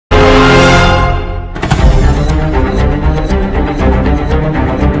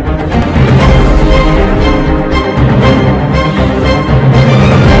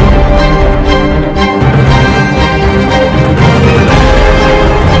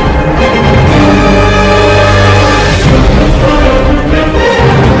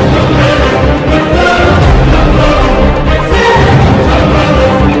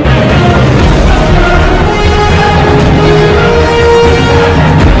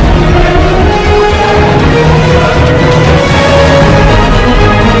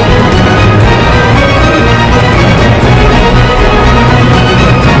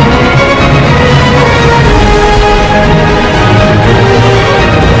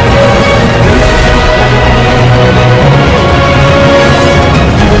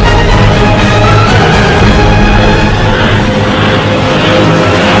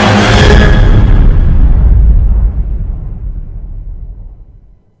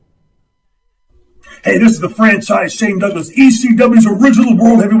Hey, this is the franchise Shane Douglas, ECW's original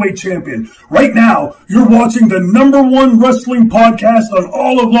World Heavyweight Champion. Right now, you're watching the #1 wrestling podcast on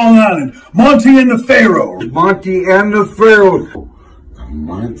all of Long Island, Monty and the Pharaoh. Monty and the Pharaoh.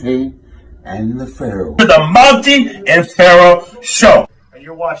 Monty and the Pharaoh. The Monty and Pharaoh Show. And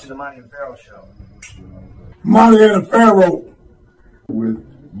you're watching the Monty and Pharaoh Show. Monty and the Pharaoh. With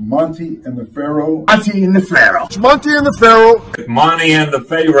Monty and the Pharaoh. Monty and the Pharaoh. Monty and the Pharaoh.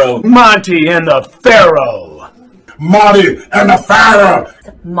 Monty and the Pharaoh. Monty and the Pharaoh.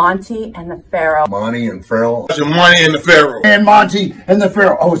 Monty and the Pharaoh. Monty and the Pharaoh. Monty and Pharaoh. Monty and the Pharaoh. And Monty and the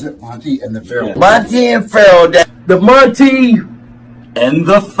Pharaoh. Oh, is it Monty and the Pharaoh? Monty and Pharaoh. The Monty and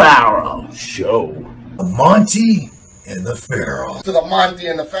the Pharaoh Show. The Monty and the Pharaoh. To the Monty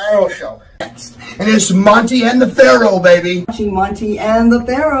and the Pharaoh Show. And it's Monty and the Pharaoh, baby. Watching Monty and the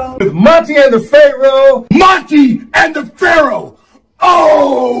Pharaoh. With Monty and the Pharaoh. Monty and the Pharaoh.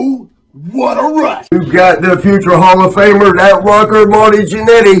 Oh, what a rush. We've got the future Hall of Famer, that rocker, Marty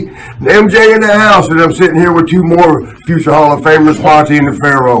Jannetty, MJ in the house, and I'm sitting here with two more future Hall of Famers, Monty and the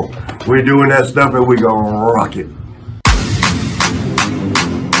Pharaoh. We're doing that stuff and we gonna rock it.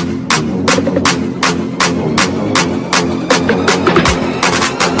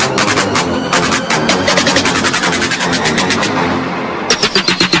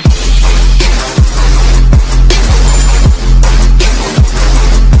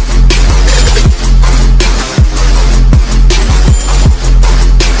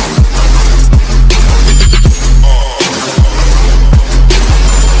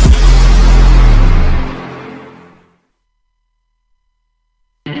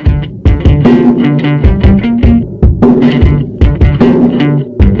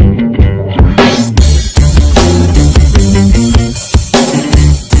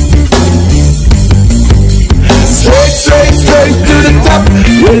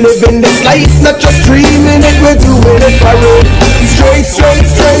 We're living this life, not just dreaming it, we're doing it for real. Straight to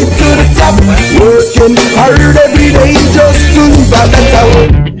the top. Working hard every day just to live a better way.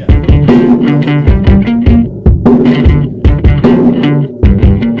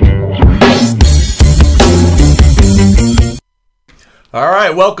 All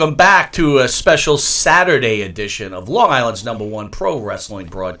right, welcome back to a special Saturday edition of Long Island's #1 pro wrestling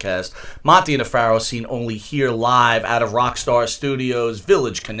broadcast. Monty and the Pharaoh, seen only here live out of Rockstar Studios,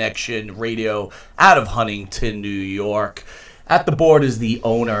 Village Connection Radio, out of Huntington, New York. At the board is the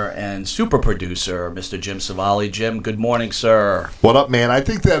owner and super producer, Mr. Jim Savali. Jim, good morning, sir. What up, man? I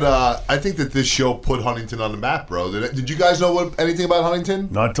think that this show put Huntington on the map, bro. Did you guys know anything about Huntington?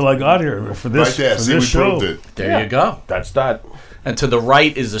 Not till I got here for this, right there. for See, this we show. proved it. There you go. That's that. And to the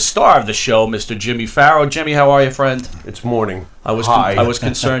right is the star of the show, Mr. Jimmy Pharaoh. Jimmy, how are you, friend? It's morning. I was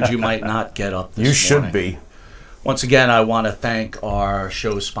concerned you might not get up this morning. You should be. Once again, I want to thank our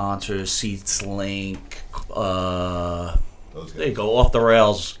show sponsors, Seats Link, there you go, Off the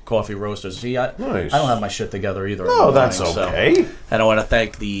Rails Coffee Roasters. See, I don't have my shit together either. Oh, that's okay. And I want to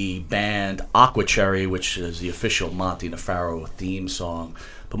thank the band Aqua Cherry, which is the official Monty and the Pharaoh theme song.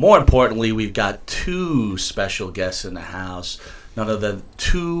 But more importantly, we've got two special guests in the house. None other than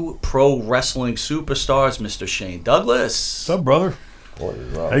two pro wrestling superstars, Mr. Shane Douglas. What's up, brother? What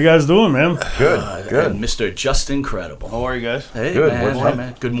is up? How you guys doing, man? Good. And Mr. Just Incredible. How are you guys? Hey, good.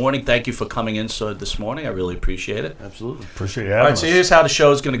 Man. Good morning. Thank you for coming in this morning. I really appreciate it. Absolutely. Appreciate you All having right, so us. here's how the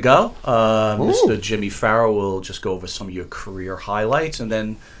show is going to go. Mr. Jimmy Pharaoh will just go over some of your career highlights, and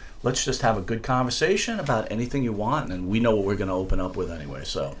then let's just have a good conversation about anything you want, and we know what we're going to open up with anyway.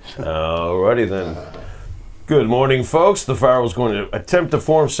 So, Alrighty then. Good morning, folks. The Pharaoh's going to attempt to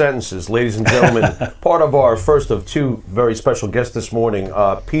form sentences. Ladies and gentlemen, part of our first of two very special guests this morning,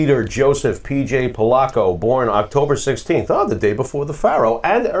 Peter Joseph P.J. Polacco, born October 16th, the day before the Pharaoh,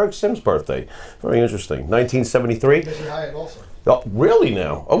 and Eric Sims' birthday. Very interesting. 1973. Oh, really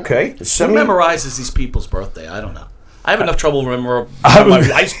now? Okay. who memorizes these people's birthday? I don't know. I have enough trouble remembering my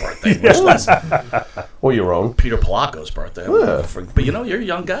wife's birthday. Or your own. Peter Polacco's birthday. Yeah. But you know, you're a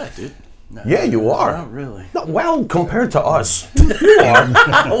young guy, dude. Yeah, you are. Not really. No, well, compared to us, you are.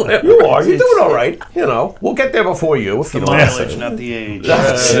 You are. You're doing all right. You know, we'll get there before you if you don't Mileage, not the age.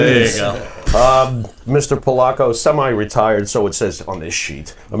 There you go. Mr. Polacco, semi-retired, so it says on this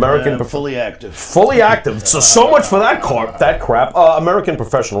sheet. Fully active. Fully active. So much for that crap. American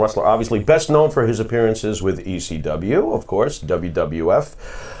professional wrestler, obviously best known for his appearances with ECW, of course, WWF.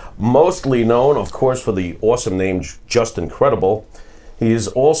 Mostly known, of course, for the awesome name Just Incredible. He is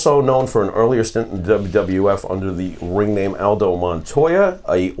also known for an earlier stint in WWF under the ring name Aldo Montoya,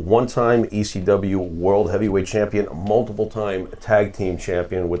 a one-time ECW World Heavyweight Champion, multiple-time tag team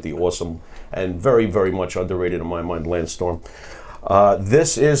champion with the awesome and very, very much underrated in my mind Lance Storm.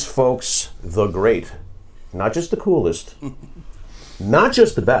 This is, folks, the great. Not just the coolest. Not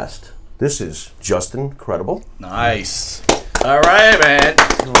just the best. This is just incredible. Nice. All right, man.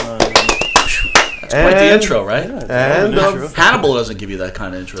 That's quite the intro, right? And Hannibal doesn't give you that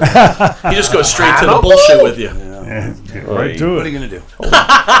kind of intro. He just goes straight to the bullshit with you. Yeah, get right to it. What are you going to do?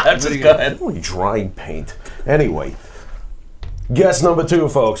 Just go ahead. Holy drying paint. Anyway, guest number 2,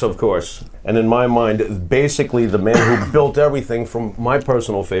 folks, of course. And in my mind, basically the man who built everything from my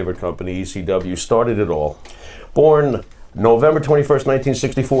personal favorite company, ECW, started it all. Born November 21st,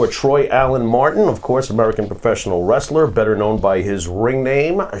 1964, Troy Allen Martin, of course, American professional wrestler, better known by his ring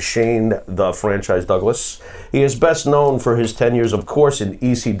name, Shane the Franchise Douglas. He is best known for his 10 years, of course, in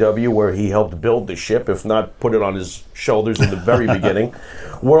ECW, where he helped build the ship, if not put it on his shoulders in the very beginning.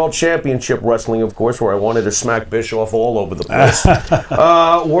 World Championship Wrestling, of course, where I wanted to smack Bischoff all over the place.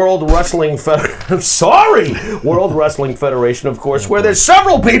 World Wrestling World Wrestling Federation, of course, where there's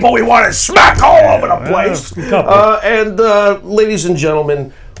several people we want to smack all over the place. Ladies and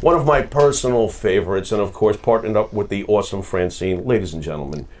gentlemen, one of my personal favorites, and of course partnered up with the awesome Francine, ladies and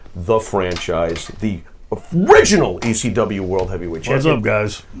gentlemen, the franchise, the original ECW World Heavyweight Champion.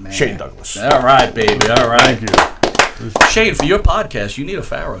 What's up, guys? Shane Douglas. All right, baby. All right. Thank you. Shane, for your podcast, you need a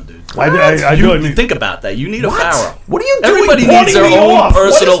pharaoh, dude. I do. Think about that. You need a pharaoh. What are you doing? Everybody needs their own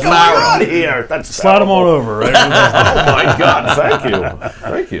personal what is going pharaoh. on here? That's Slide them on over, right? Oh my God! Thank you.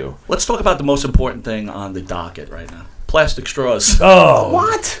 Thank you. Let's talk about the most important thing on the docket right now. Plastic straws. Oh,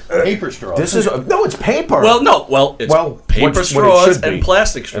 What? Paper straw. This is no. It's paper. Well, no. Well, it's paper what it straws should be. and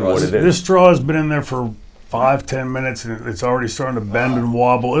plastic And what straws. it is. this straw has been in there for 5-10 minutes, and it's already starting to bend and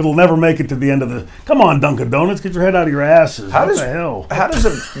wobble. It'll never make it to the end of the. Come on, Dunkin' Donuts, get your head out of your asses. What the hell? How does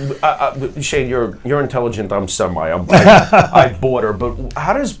it? Shane, you're intelligent. I'm semi. I border. But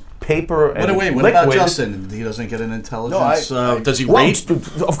how does paper and Wait, what liquid? about Justin? He doesn't get an intelligence. Does he Well, rate?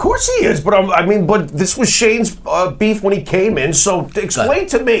 of course he is. But but this was Shane's beef when he came in. So explain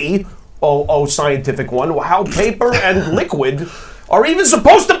to me, scientific one, how paper and liquid are even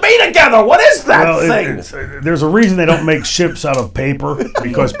supposed to be together. What is that thing? There's a reason they don't make ships out of paper,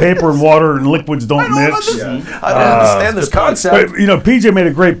 because paper and water and liquids don't mix. I don't understand this concept. But, PJ made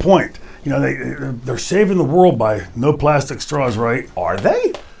a great point. They're saving the world by no plastic straws, right? Are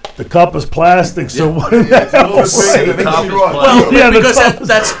they? The cup is plastic, so what the hell? Well, Yeah, because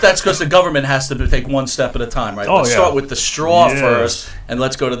that's because the government has to take one step at a time, right? Let's start with the straw first, and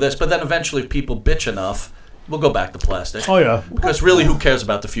let's go to this. But then eventually, if people bitch enough, we'll go back to plastic. Oh, yeah. Because really, who cares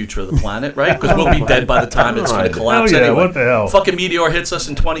about the future of the planet, right? Because we'll be dead by the time it's going to collapse Hell yeah, anyway. what the hell? Fucking meteor hits us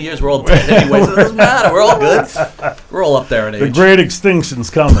in 20 years, we're all dead anyway. So it doesn't matter. We're all good. We're all up there in age. The great extinction's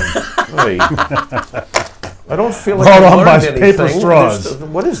coming. I don't feel like Brought I on learned by anything. paper straws.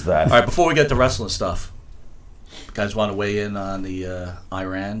 What is that? All right, before we get to wrestling stuff, you guys want to weigh in on the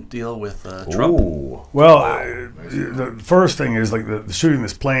Iran deal with Trump? Ooh. Well, the first thing is like the shooting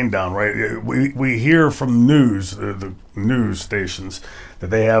this plane down, right? We hear from the news stations that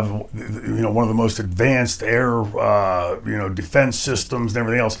they have, one of the most advanced air, defense systems and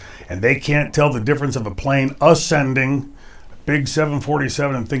everything else, and they can't tell the difference of a plane ascending, big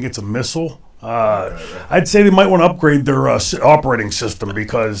 747, and think it's a missile. I'd say they might want to upgrade their operating system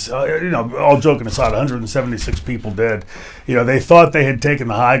because, all joking aside, 176 people dead. They thought they had taken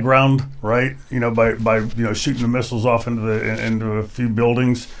the high ground, right? By shooting the missiles off into a few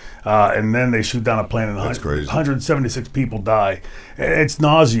buildings, and then they shoot down a plane and That's crazy. 176 people die. It's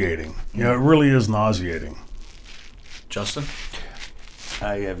nauseating. It really is nauseating. Justin?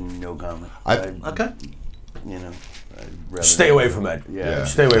 I have no comment. Okay. Stay away from that. Yeah.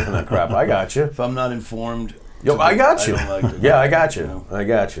 Stay away from that crap. I got you. If I'm not informed, I got you. I don't like it. Yeah, I got you. I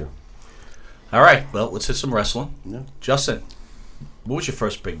got you. All right, well, let's hit some wrestling. Yeah. Justin, what was your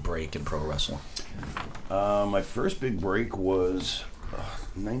first big break in pro wrestling? My first big break was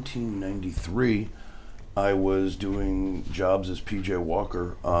 1993. I was doing jobs as PJ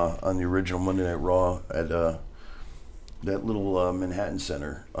Walker on the original Monday Night Raw at that little Manhattan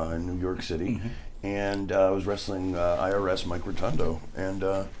Center in New York City. Mm-hmm. And I was wrestling IRS Mike Rotundo, and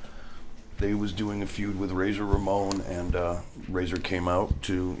they was doing a feud with Razor Ramon, and Razor came out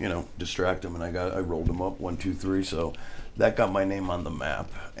to distract him, and I rolled him up 1, 2, 3. So that got my name on the map.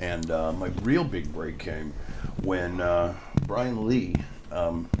 And my real big break came when Brian Lee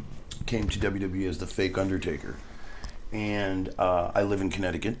came to WWE as the fake Undertaker. And I live in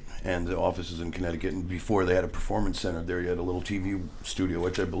Connecticut, and the office is in Connecticut. And before they had a performance center there, you had a little TV studio,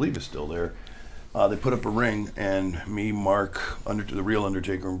 which I believe is still there. They put up a ring, and me, Mark, the real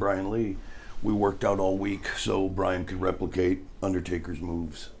Undertaker, and Brian Lee, we worked out all week so Brian could replicate Undertaker's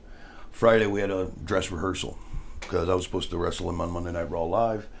moves. Friday we had a dress rehearsal. because I was supposed to wrestle him on Monday Night Raw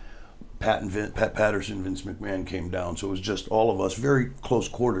Live. Pat Patterson, Vince McMahon came down, so it was just all of us, very close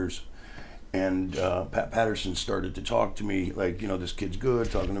quarters. And Pat Patterson started to talk to me like, this kid's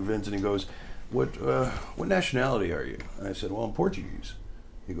good, talking to Vince, and he goes, what nationality are you? And I said, well, I'm Portuguese.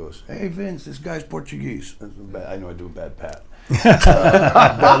 He goes, hey, Vince, this guy's Portuguese. I know I do a bad Pat.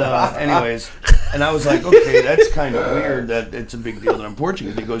 But anyways, and I was like, okay, that's kind of weird that it's a big deal that I'm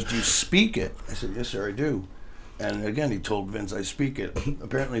Portuguese. He goes, do you speak it? I said, yes, sir, I do. And again, he told Vince, I speak it.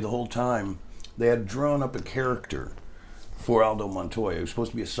 Apparently the whole time, they had drawn up a character for Aldo Montoya. He was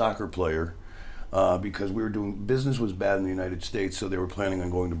supposed to be a soccer player because business was bad in the United States, so they were planning on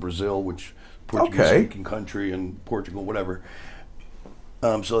going to Brazil, which Portuguese-speaking country, and Portugal, whatever.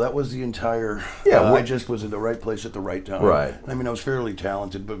 So that was the entire. I just was in the right place at the right time. Right. I mean, I was fairly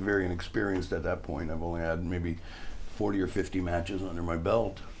talented, but very inexperienced at that point. I've only had maybe 40 or 50 matches under my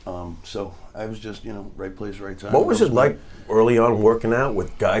belt. So I was just, right place, right time. What was it like early on working out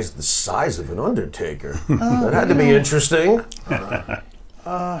with guys the size of an Undertaker? That had to be interesting.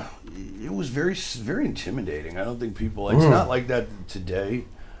 It was very, very intimidating. I don't think people. It's not like that today.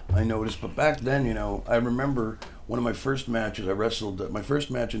 I noticed, but back then, I remember one of my first matches. I wrestled my first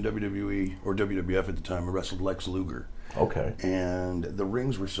match in WWE or WWF at the time. I wrestled Lex Luger. Okay. And the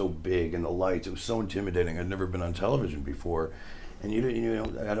rings were so big and the lights. It was so intimidating. I'd never been on television before, and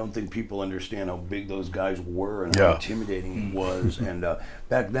I don't think people understand how big those guys were and how intimidating it was. And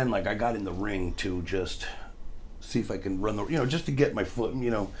back then, like I got in the ring to just see if I can run just to get my foot,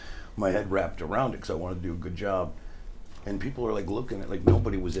 my head wrapped around it because I wanted to do a good job. And people are like looking at like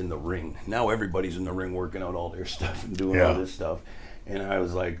nobody was in the ring. Now everybody's in the ring working out all their stuff and doing all this stuff. And I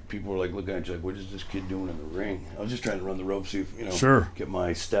was like, people were like looking at you like, what is this kid doing in the ring? I was just trying to run the ropes, see if, get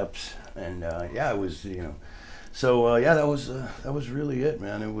my steps. And it was, so that was really it,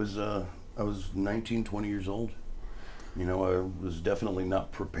 man. It was, I was 19, 20 years old. I was definitely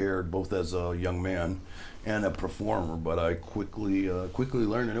not prepared, both as a young man and a performer, but I quickly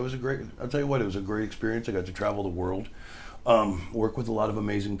learned, and it was I'll tell you what, it was a great experience. I got to travel the world, work with a lot of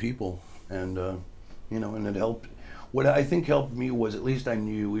amazing people, and, and it helped. What I think helped me was at least I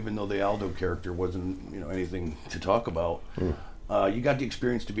knew, even though the Aldo character wasn't, anything to talk about, you got the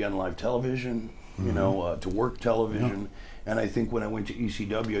experience to be on live television, to work television. And I think when I went to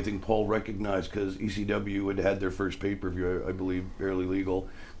ECW, I think Paul recognized, because ECW had their first pay-per-view, I believe, Barely Legal,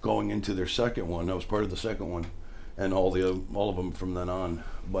 going into their second one. I was part of the second one, and all of them from then on.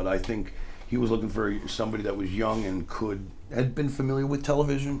 But I think he was looking for somebody that was young and had been familiar with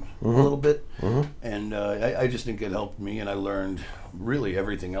television a little bit. And I just think it helped me, and I learned really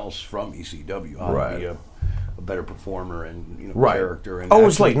everything else from ECW, how to be a better performer and character. And it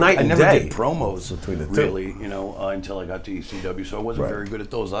was like night and day. I never did promos between the really, until I got to ECW. So I wasn't very good at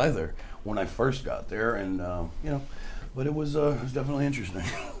those either when I first got there, and but it was definitely interesting.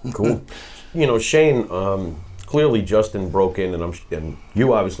 Cool. Shane, clearly Justin broke in, and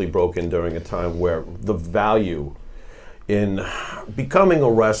you obviously broke in during a time where the value in becoming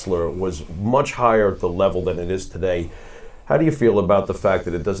a wrestler was much higher at the level than it is today. How do you feel about the fact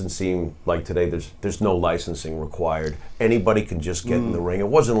that it doesn't seem like today there's no licensing required? Anybody can just get in the ring. It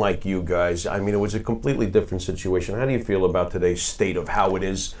wasn't like you guys. I mean, it was a completely different situation. How do you feel about today's state of how it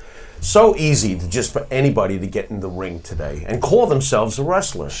is so easy for anybody to get in the ring today and call themselves a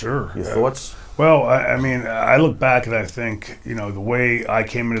wrestler? Sure. Your thoughts? Well, I mean, I look back and I think, the way I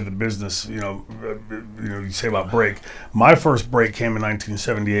came into the business, you say about break. My first break came in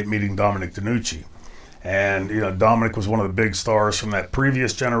 1978 meeting Dominic DeNucci. And, Dominic was one of the big stars from that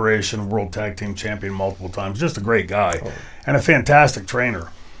previous generation, World Tag Team Champion multiple times, just a great guy and a fantastic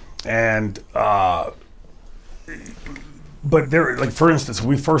trainer. And, but there, like, for instance, when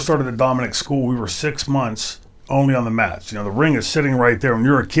we first started at Dominic's school, we were 6 months only on the mats. The ring is sitting right there. When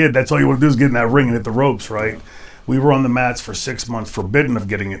you're a kid, that's all you want to do is get in that ring and hit the ropes, right? We were on the mats for 6 months, forbidden of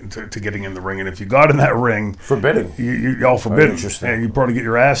getting in the ring. And if you got in that ring, forbidden, you all forbidden, and you probably get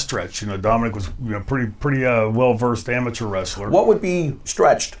your ass stretched. Dominic was pretty well versed amateur wrestler. What would be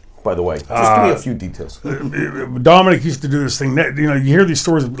stretched, by the way? Just give me a few details. Dominic used to do this thing. You hear these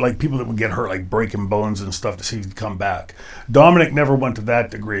stories of like people that would get hurt, like breaking bones and stuff, to see if he'd come back. Dominic never went to that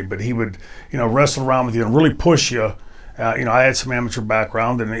degree, but he would wrestle around with you and really push you. I had some amateur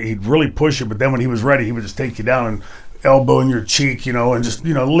background, and he'd really push you, but then when he was ready, he would just take you down and elbow in your cheek, and just,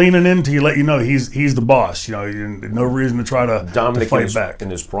 leaning into you, let you know he's the boss, no reason to try to fight back.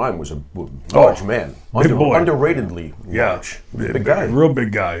 In his prime was a large man. Big boy. Underratedly large. Big guy. Real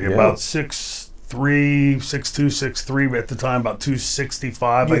big guy. About 6'3", 6'2", 6'3", at the time, about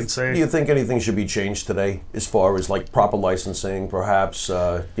 265, I'd say. Do you think anything should be changed today as far as like proper licensing, perhaps,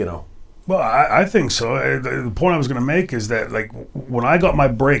 Well, I think so. The point I was going to make is that, like, when I got my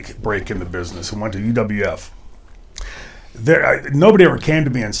break in the business and went to UWF, nobody ever came to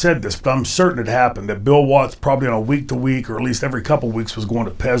me and said this, but I'm certain it happened, that Bill Watts probably on a week-to-week or at least every couple of weeks was going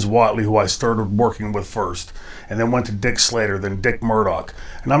to Pez Whatley, who I started working with first, and then went to Dick Slater, then Dick Murdoch.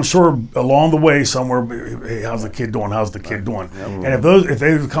 And I'm sure along the way somewhere, hey, how's the kid doing? How's the kid doing? And if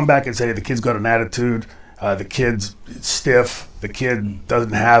they would come back and say, the kid's got an attitude, the kid's stiff, the kid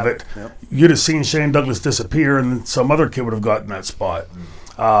doesn't have it, you'd have seen Shane Douglas disappear and some other kid would have gotten that spot.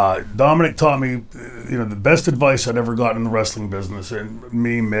 Dominic taught me, the best advice I'd ever gotten in the wrestling business, and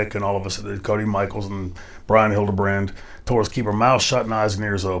me, Mick, and all of us, Cody Michaels and Brian Hildebrand, told us keep our mouth shut and eyes and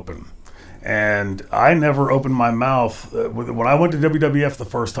ears open. And I never opened my mouth. When I went to WWF the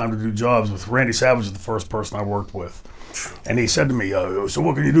first time to do jobs with Randy Savage, was the first person I worked with. And he said to me, so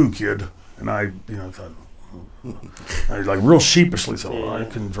what can you do, kid? And I thought, I like real sheepishly said, well, I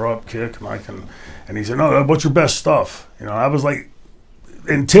can drop kick and I can, and he said, no, what's your best stuff? I was like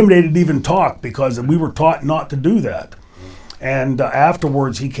intimidated to even talk because we were taught not to do that. And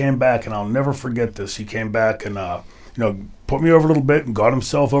afterwards he came back, and I'll never forget this. He came back and, put me over a little bit and got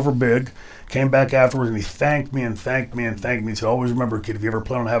himself over big. Came back afterwards and he thanked me and thanked me and thanked me. He said, always remember, kid, if you ever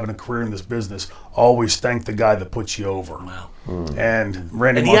plan on having a career in this business, always thank the guy that puts you over. Wow. And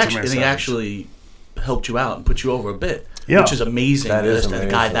Randy and he actually helped you out and put you over a bit, which is amazing. That is amazing.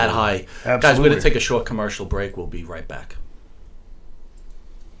 A guy that high. Absolutely. Guys, we're going to take a short commercial break. We'll be right back.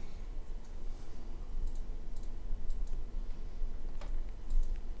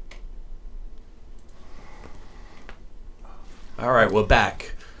 All right, we're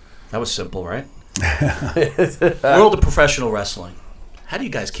back. That was simple, right? World of professional wrestling. How do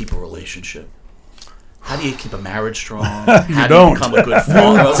you guys keep a relationship? How do you keep a marriage strong? How do you become a good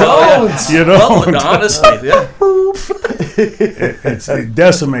father? You don't. Well, honestly, yeah. It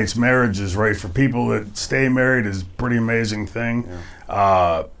decimates marriages, right? For people that stay married is a pretty amazing thing.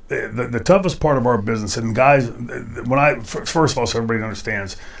 Yeah. The toughest part of our business, and guys, first of all, so everybody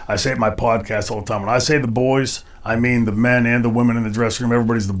understands, I say it in my podcast all the time, when I say the boys, I mean the men and the women in the dressing room.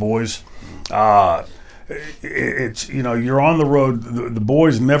 Everybody's the boys. It's you're on the road. The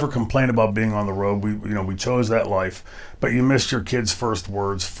boys never complain about being on the road. We chose that life, but you missed your kids' first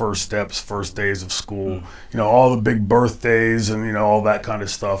words, first steps, first days of school. All the big birthdays and all that kind of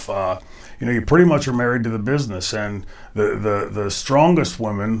stuff. You pretty much are married to the business, and the strongest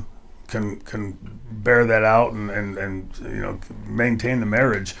women can bear that out and maintain the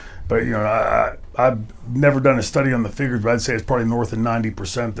marriage. But I've never done a study on the figures, but I'd say it's probably north of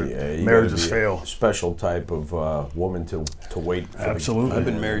 90% that marriages fail. Special type of woman to wait for. Absolutely. I've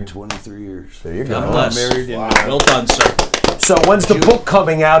been married 23 years. There you go. God bless. Married in, Well done, sir. So when's the book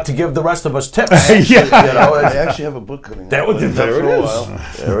coming out to give the rest of us tips? I actually have a book coming out. There it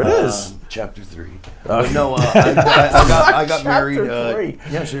is. There it is. Chapter 3. No, I got married.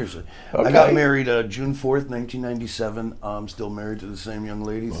 Yeah, seriously. Okay. I got married June 4th, 1997. I'm still married to the same young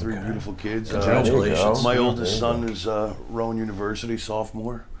lady. 3 beautiful kids. Congratulations. My oldest son is Rowan University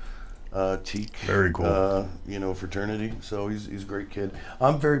sophomore. Teak. Very cool. Fraternity. So he's a great kid.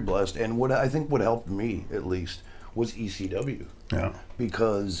 I'm very blessed. And what helped me, at least, was ECW. Yeah.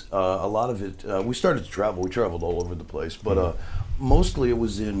 Because a lot of it, we started to travel. We traveled all over the place, but mostly it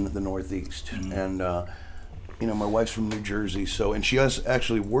was in the Northeast. And my wife's from New Jersey, and she has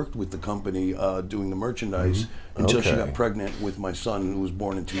actually worked with the company doing the merchandise until she got pregnant with my son, who was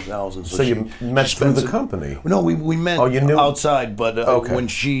born in 2000. So you met through the company? No, we met outside, but okay. when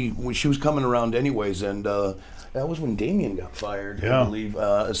she was coming around anyways, and that was when Damien got fired. I believe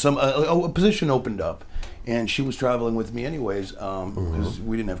a position opened up. And she was traveling with me anyways, because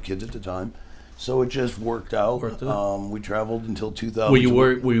we didn't have kids at the time. So it just worked out. We traveled until 2000. Were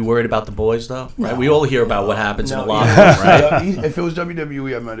you worried about the boys, though? No. Right? We all hear about what happens in the locker room, right? If it was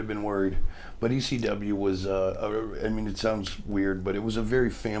WWE, I might have been worried. But ECW was, it sounds weird, but it was a very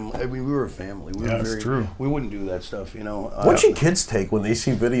family. We were a family. That's true. We wouldn't do that stuff, What's your kids take when they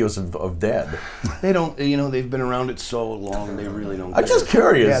see videos of Dad? They don't, they've been around it so long, they really don't care. I'm just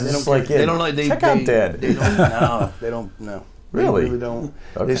curious. Yeah, they don't like, check out Dad. They don't, they don't, no. Really? They really don't.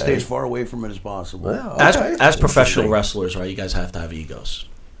 Okay. They stay as far away from it as possible. Well, okay. As professional wrestlers, right, you guys have to have egos.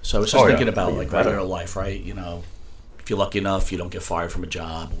 So I was just thinking about regular life, right? If you're lucky enough, you don't get fired from a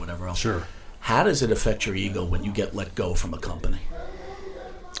job or whatever else. Sure. How does it affect your ego when you get let go from a company?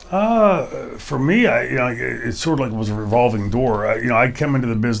 For me, it's sort of like it was a revolving door. I came into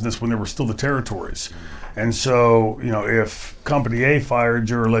the business when there were still the territories. And so, if Company A fired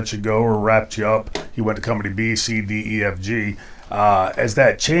you or let you go or wrapped you up, you went to Company B, C, D, E, F, G. As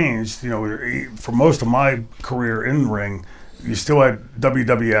that changed, for most of my career in the ring, you still had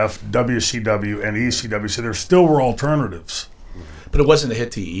WWF, WCW, and ECW, so there still were alternatives. But it wasn't a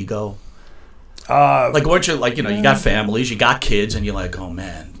hit to your ego. Like, weren't you like, you got families, you got kids, and you're like, oh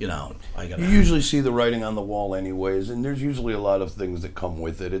man, I got. You usually see the writing on the wall, anyways, and there's usually a lot of things that come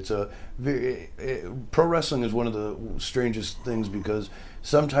with it. Pro wrestling is one of the strangest things because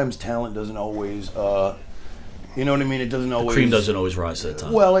sometimes talent doesn't always. You know what I mean? It doesn't always. Cream doesn't always rise to the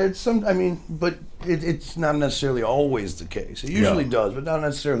top. Well, but it's not necessarily always the case. It usually does, but not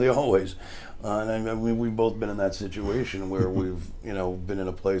necessarily always. And we've both been in that situation where we've been in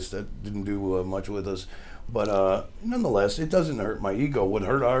a place that didn't do much with us, but nonetheless, it doesn't hurt my ego. What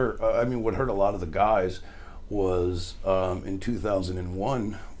hurt what hurt a lot of the guys was in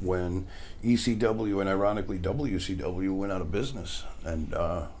 2001 when ECW and ironically WCW went out of business, and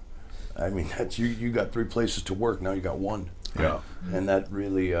that's you got 3 places to work, now you got 1. Yeah, and that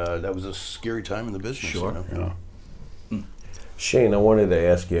really that was a scary time in the business. Sure. Yeah. Shane, I wanted to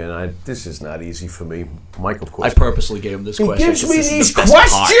ask you, and this is not easy for me. Mike, of course. I purposely gave him this question. He gives me these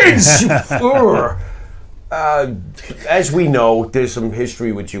questions! As we know, there's some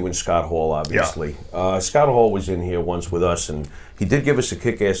history with you and Scott Hall, obviously. Yeah. Scott Hall was in here once with us, and he did give us a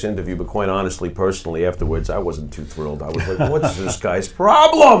kick-ass interview, but quite honestly, personally, afterwards, I wasn't too thrilled. I was like, what's this guy's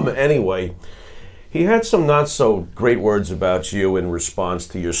problem? Anyway, he had some not-so-great words about you in response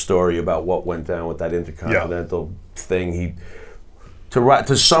to your story about what went down with that Intercontinental thing.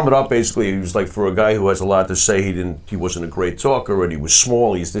 To sum it up, basically, he was like, for a guy who has a lot to say, he wasn't a great talker, and he was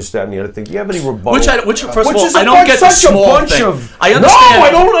small, he's this, that, and the other thing. Do you have any rebuttal? First of all, I don't get the small thing. I understand. No,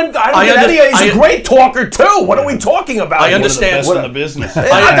 I don't get any. He's a great talker, too. What are we talking about? I understand. One of the best in the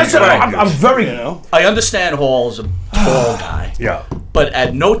business. I'm very, I understand Hall's a tall guy. Yeah. But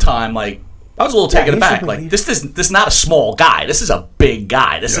at no time, I was a little taken aback. Like, this is not a small guy. This is a big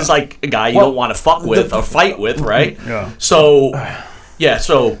guy. This is like a guy you don't want to fuck with or fight with, right? Yeah. So... Yeah,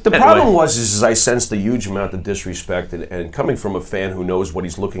 so the problem was I sensed a huge amount of disrespect, and coming from a fan who knows what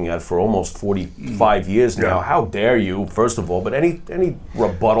he's looking at for almost 45 years now, how dare you, first of all, but any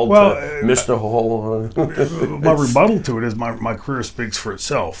rebuttal to Mr. Hall? My rebuttal to it is my career speaks for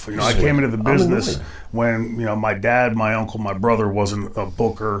itself. I came into the business when my dad, my uncle, my brother wasn't a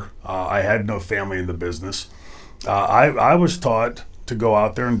booker. I had no family in the business. I was taught to go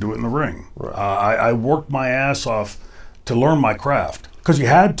out there and do it in the ring. Right. I worked my ass off to learn my craft. Because you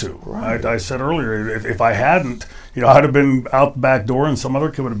had to. Right. I said earlier, if I hadn't, I'd have been out the back door and some other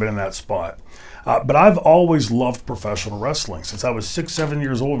kid would have been in that spot. But I've always loved professional wrestling. Since I was 6, 7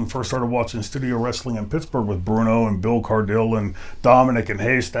 years old and first started watching studio wrestling in Pittsburgh with Bruno and Bill Cardille and Dominic and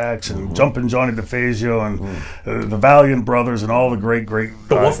Haystacks and Jumpin' Johnny DeFazio and the Valiant Brothers and all the great...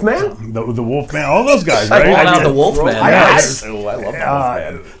 The Wolfman? The Wolfman, all those guys, right? The Wolfman. I love the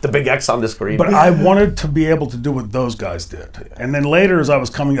Wolfman. The big X on the screen. But I wanted to be able to do what those guys did. And then later, as I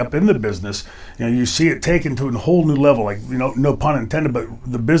was coming up in the business, you see it taken to a whole new level, like, no pun intended, but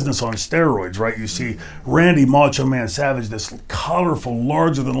the business on steroids, right? You see Randy Macho Man Savage, this colorful,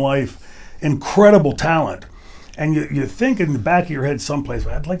 larger-than-life, incredible talent. And you think in the back of your head someplace,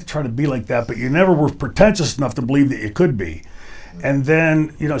 I'd like to try to be like that, but you never were pretentious enough to believe that you could be. And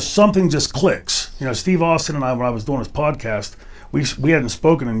then, something just clicks. Steve Austin and I, when I was doing his podcast, we hadn't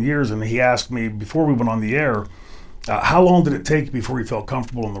spoken in years, and he asked me, before we went on the air, how long did it take before you felt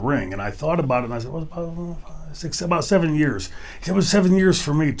comfortable in the ring? And I thought about it, and I said, well, about 7 years. He said, it was 7 years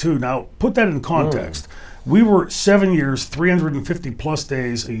for me, too. Now, put that in context. We were 7 years, 350 plus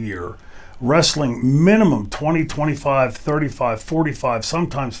days a year, wrestling minimum 20, 25, 35, 45,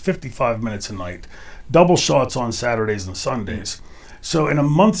 sometimes 55 minutes a night, double shots on Saturdays and Sundays. So in a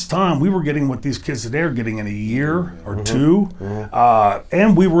month's time, we were getting what these kids today are getting in a year or two.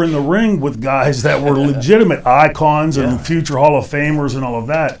 And we were in the ring with guys that were legitimate icons and future Hall of Famers and all of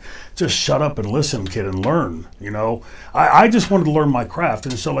that. Just shut up and listen, kid, and learn. I just wanted to learn my craft.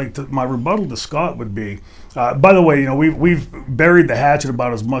 And so my rebuttal to Scott would be, by the way, we've buried the hatchet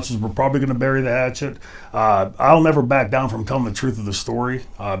about as much as we're probably going to bury the hatchet. I'll never back down from telling the truth of the story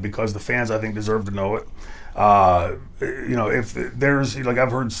because the fans, I think, deserve to know it. If there's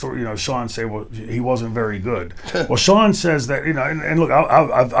I've heard story, Sean say, well, he wasn't very good. Well, Sean says that, and look,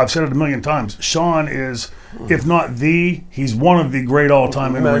 I've said it a million times. Sean is, if not he's one of the great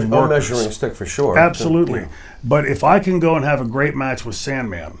all-time in-ring workers. A measuring stick for sure. Absolutely. But if I can go and have a great match with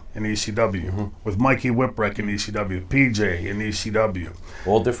Sandman in ECW, with Mikey Whipwreck in ECW, PJ in ECW,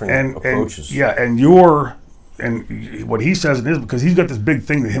 all different approaches. And what he says in his, because he's got this big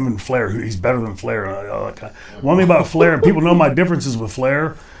thing that him and Flair, he's better than Flair. And all that kind of. One thing about Flair, and people know my differences with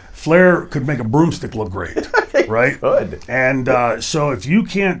Flair, Flair could make a broomstick look great, right? Good. And so if you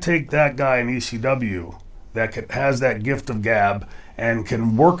can't take that guy in ECW has that gift of gab and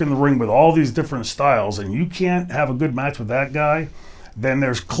can work in the ring with all these different styles, and you can't have a good match with that guy, then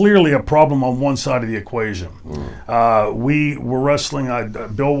there's clearly a problem on one side of the equation. We were wrestling,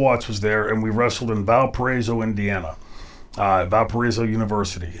 Bill Watts was there, and we wrestled in Valparaiso, Indiana, Valparaiso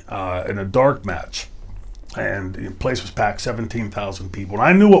University, in a dark match. And the place was packed, 17,000 people. And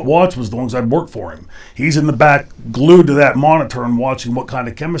I knew what Watts was doing because I'd worked for him. He's in the back, glued to that monitor and watching what kind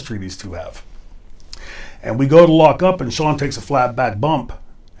of chemistry these two have. And we go to lock up, and Sean takes a flat back bump,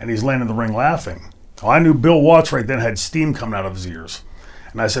 and he's laying in the ring laughing. Well, I knew Bill Watts right then had steam coming out of his ears.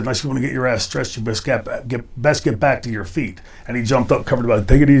 And I said, unless you want to get your ass stretched, you best get back to your feet. And he jumped up, covered about,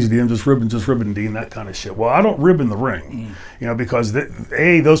 take it easy, Dean, just ribbon, Dean, that kind of shit. Well, I don't rib in the ring, because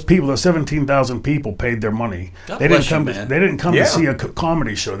those people, those 17,000 people paid their money. They didn't come to see a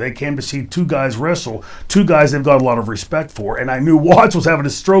comedy show. They came to see two guys wrestle, two guys they've got a lot of respect for. And I knew Watts was having a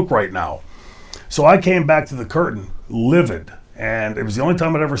stroke right now. So I came back to the curtain, livid. And it was the only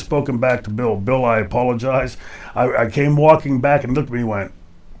time I'd ever spoken back to Bill. Bill, I apologize. I came walking back and looked at me and went,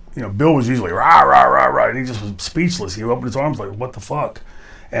 Bill was usually rah, rah, rah, rah, and he just was speechless. He opened his arms like, what the fuck?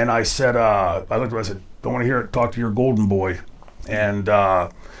 And I said, I looked at him, I said, don't want to hear it, talk to your golden boy. And,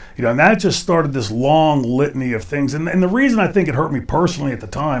 and that just started this long litany of things. And the reason I think it hurt me personally at the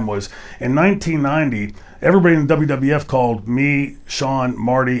time was in 1990, everybody in the WWF called me, Sean,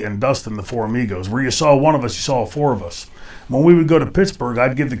 Marty, and Dustin the Four Amigos. Where you saw one of us, you saw four of us. When we would go to Pittsburgh,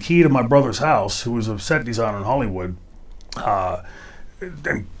 I'd give the key to my brother's house, who was a set designer in Hollywood,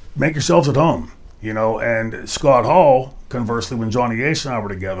 and make yourselves at home, And Scott Hall, conversely, when Johnny Ace and I were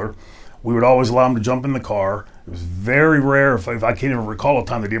together, we would always allow him to jump in the car. It was very rare, if I can't even recall a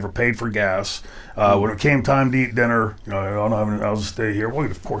time that he ever paid for gas. When it came time to eat dinner, I'll just stay here. Well,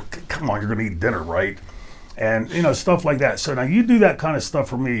 of course, come on, you're going to eat dinner, right? And, stuff like that. So now you do that kind of stuff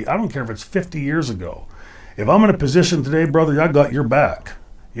for me. I don't care if it's 50 years ago. If I'm in a position today, brother, I got your back.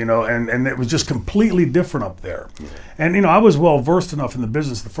 And it was just completely different up there. Yeah. And, I was well versed enough in the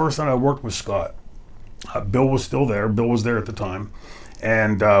business. The first time I worked with Scott, Bill was still there. Bill was there at the time.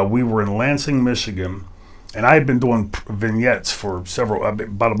 And we were in Lansing, Michigan. And I had been doing vignettes for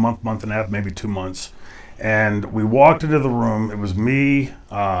about a month and a half, maybe 2 months. And we walked into the room. It was me,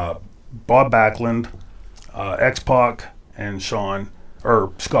 Bob Backlund, X-Pac, and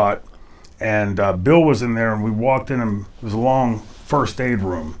Scott. And Bill was in there, and we walked in, and it was a long first aid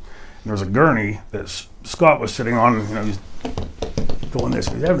room. And there was a gurney that Scott was sitting on, he's doing this.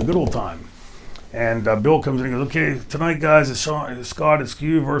 He's having a good old time. And Bill comes in and goes, okay, tonight, guys, it's Scott, it's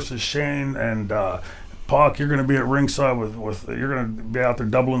you versus Shane, and Pac, you're going to be at ringside you're going to be out there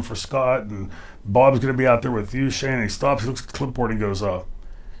doubling for Scott, and Bob's going to be out there with you, Shane. And he stops, he looks at the clipboard, and he goes,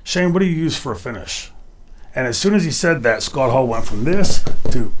 Shane, what do you use for a finish? And as soon as he said that, Scott Hall went from this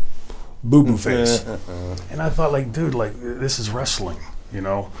to boo-boo face. And I thought, dude, this is wrestling,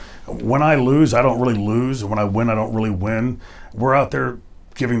 When I lose, I don't really lose. And when I win, I don't really win. We're out there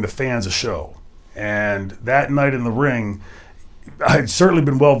giving the fans a show. And that night in the ring, I had certainly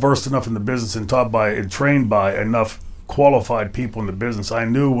been well-versed enough in the business and taught by and trained by enough qualified people in the business. I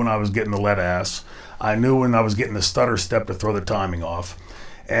knew when I was getting the lead ass. I knew when I was getting the stutter step to throw the timing off.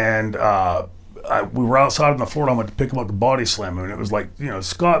 And we were outside on the floor, and I went to pick him up to body slam him. And it was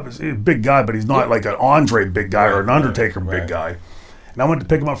Scott was a big guy, but he's not like an Andre big guy or an Undertaker big guy. And I went to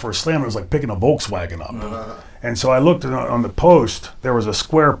pick him up for a slam. It was like picking a Volkswagen up. And so I looked on the post. There was a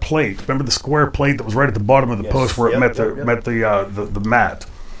square plate. Remember the square plate that was right at the bottom of the post where it met the mat.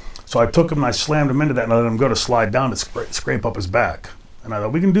 So I took him and I slammed him into that, and I let him go to slide down to scrape up his back. And I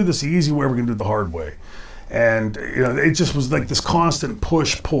thought, we can do this the easy way, we can do it the hard way. And it just was like this constant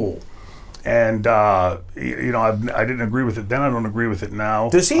push-pull. And, I didn't agree with it then. I don't agree with it now.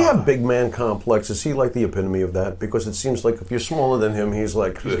 Does he have big man complex? Is he like the epitome of that? Because it seems like if you're smaller than him, he's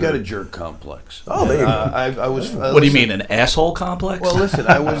like... He's got a jerk complex. Oh, there you go. I was... what do you mean, an asshole complex? Well, listen,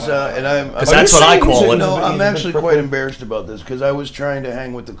 I was... Because that's what I call it. No, I'm actually quite embarrassed about this, because I was trying to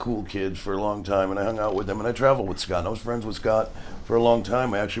hang with the cool kids for a long time, and I hung out with them, and I traveled with Scott. And I was friends with Scott for a long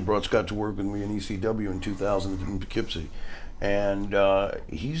time. I actually brought Scott to work with me in ECW in 2000 in Poughkeepsie. And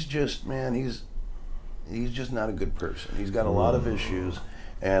he's just, man, he's just not a good person. He's got a lot of issues,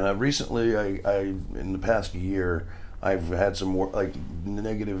 and recently, in the past year, I've had some more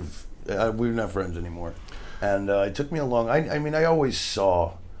negative. We're not friends anymore, and it took me a long. I always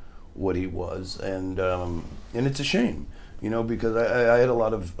saw what he was, and it's a shame, because I had a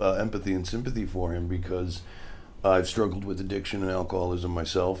lot of empathy and sympathy for him, because I've struggled with addiction and alcoholism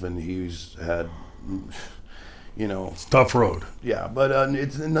myself, and he's had. It's a tough road. Yeah, but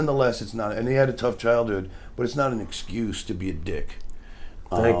nonetheless, it's not. And he had a tough childhood, but it's not an excuse to be a dick.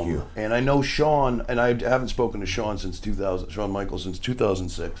 Thank you. And I know Sean, and I haven't spoken to Sean since 2000, Shawn Michaels since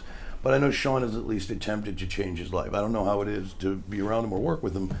 2006, but I know Sean has at least attempted to change his life. I don't know how it is to be around him or work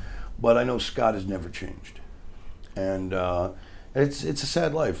with him, but I know Scott has never changed. And it's a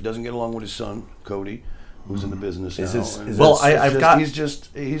sad life. He doesn't get along with his son, Cody, who's in the business now.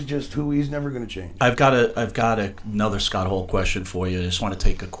 He's just who he's never going to change. I've got another Scott Hall question for you. I just want to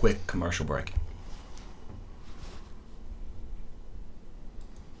take a quick commercial break.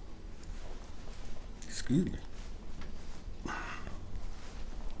 Excuse me.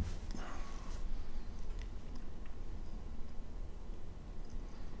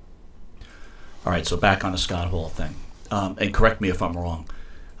 All right, so back on the Scott Hall thing. And correct me if I'm wrong.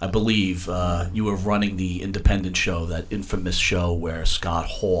 I believe you were running the independent show, that infamous show where Scott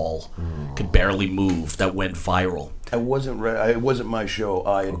Hall could barely move, that went viral. It wasn't my show.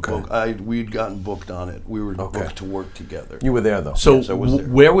 We'd gotten booked on it. We were booked to work together. You were there, though. So yes, I was there.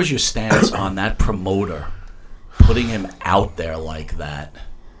 Where was your stance on that promoter putting him out there like that?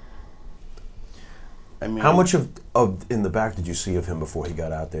 I mean, how much of in the back did you see of him before he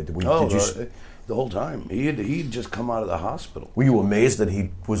got out there? The whole time. He'd just come out of the hospital. Were you amazed that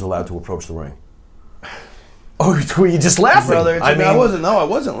he was allowed to approach the ring? Oh, were you just laughing? Brother, I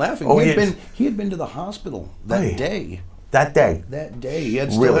wasn't laughing. Oh, he had been to the hospital that day. That day? That day. He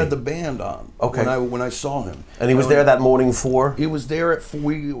had still had the band on when I saw him. And he was there that morning 4? He was there at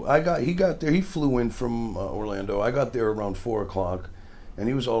 4. He got there. He flew in from Orlando. I got there around 4 o'clock, and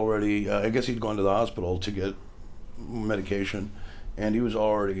he was already, I guess he'd gone to the hospital to get medication. And he was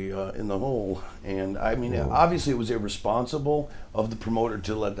already in the hole. And I mean, obviously it was irresponsible of the promoter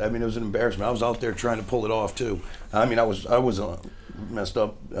to let, I mean, it was an embarrassment. I was out there trying to pull it off too. I mean, I was messed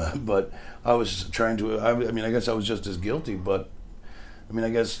up, but I was trying to, I mean, I guess I was just as guilty, but I mean, I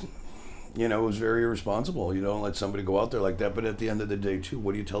guess, it was very irresponsible. You don't let somebody go out there like that. But at the end of the day too,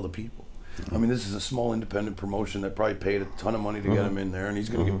 what do you tell the people? I mean, this is a small independent promotion that probably paid a ton of money to get him in there, and he's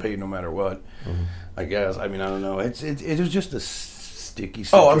going to get paid no matter what. I guess. I mean, I don't know. It was just a sticky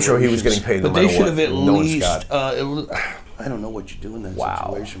situation. Oh, I'm sure he was getting paid no matter what. But they should have at least. I don't know what you do in that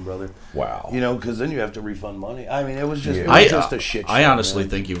situation, brother. Wow. Because then you have to refund money. I mean, it was just just a shit show. I honestly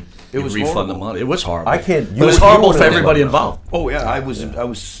think you refund the money. It was horrible. I can't. It was horrible for everybody involved. Oh yeah, I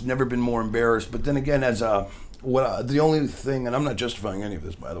was never been more embarrassed. But then again, as the only thing, and I'm not justifying any of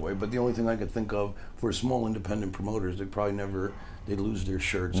this, by the way, but the only thing I could think of for small independent promoters, they'd lose their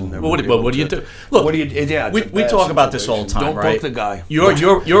shirts and never. What do you do? Look, what do you? Yeah, we talk about this all the time, Don't right? book the guy.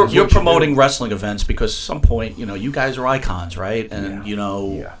 You're promoting wrestling events because at some point, you guys are icons, right? And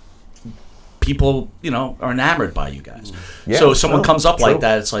people, are enamored by you guys. Yeah. So if someone comes up like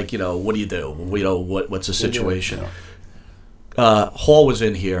that, it's like, what do you do? What's the situation? Hall was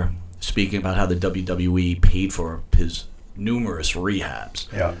in here speaking about how the WWE paid for his numerous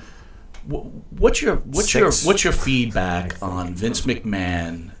rehabs. Yeah. What's your feedback on Vince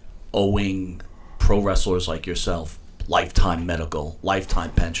McMahon owing pro wrestlers like yourself lifetime medical,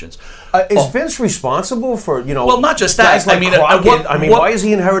 lifetime pensions? Is Vince responsible for Well, not just that. Guys like Crockett? Why is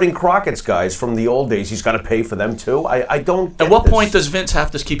he inheriting Crockett's guys from the old days? He's got to pay for them too. I don't. Get At what this. point does Vince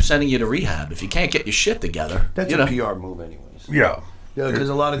have to keep sending you to rehab if you can't get your shit together? That's a PR move, anyways. Yeah. Yeah, because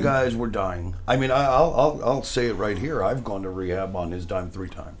a lot of guys were dying. I mean, I'll say it right here. I've gone to rehab on his dime 3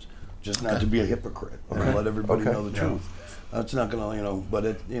 times, just not to be a hypocrite and let everybody know the truth. That's not gonna, but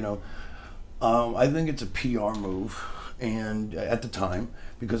I think it's a PR move, and at the time,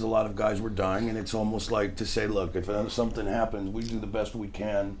 because a lot of guys were dying, and it's almost like to say, look, if something happens, we do the best we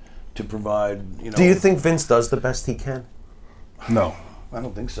can to provide. Do you think Vince does the best he can? No, I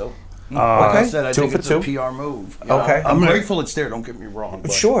don't think so. Okay. I said I think it's a PR move. Okay. I'm grateful it's there. Don't get me wrong.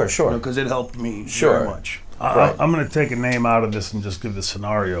 But, sure. Because it helped me very much. I'm going to take a name out of this and just give the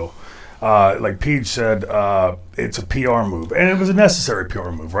scenario. Like Pete said, it's a PR move, and it was a necessary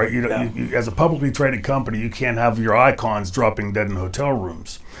PR move, right? You, as a publicly traded company, you can't have your icons dropping dead in hotel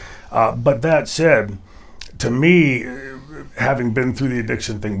rooms. But that said, to me, having been through the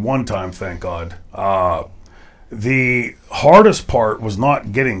addiction thing one time, thank God, the hardest part was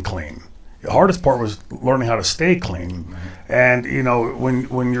not getting clean. The hardest part was learning how to stay clean. And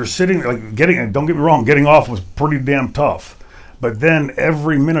when you're sitting, like don't get me wrong, getting off was pretty damn tough. But then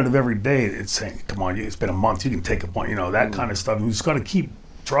every minute of every day, it's saying, come on, it's been a month, you can take a point, that kind of stuff. And you just got to keep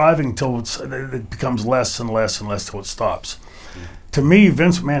driving till it becomes less and less and less till it stops. To me,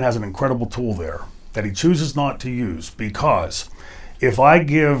 Vince McMahon has an incredible tool there that he chooses not to use, because if I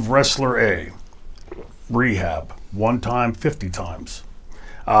give wrestler A rehab 1 time, 50 times,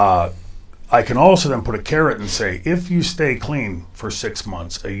 I can also then put a carrot and say, if you stay clean for 6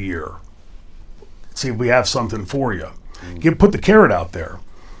 months, a year, see if we have something for you. Put the carrot out there.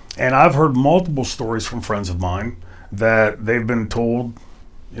 And I've heard multiple stories from friends of mine that they've been told,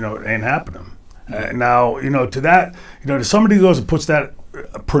 it ain't happening. Now, to that, to somebody who goes and puts that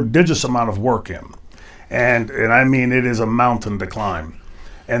prodigious amount of work in, and I mean it is a mountain to climb,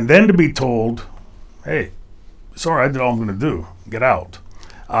 and then to be told, hey, sorry, I did all I'm going to do. Get out.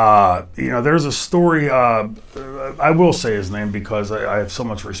 There's a story, I will say his name because I have so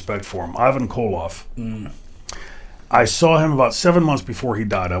much respect for him, Ivan Koloff. I saw him about 7 months before he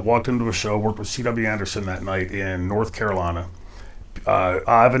died. I walked into a show, worked with C.W. Anderson that night in North Carolina.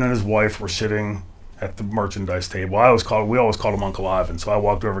 Ivan and his wife were sitting at the merchandise table. We always called him Uncle Ivan, so I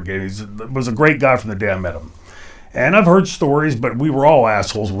walked over and gave him. He was a great guy from the day I met him. And I've heard stories, but we were all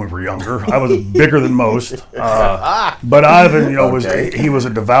assholes when we were younger. I was bigger than most. But Ivan, he was a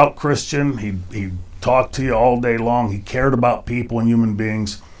devout Christian. He talked to you all day long. He cared about people and human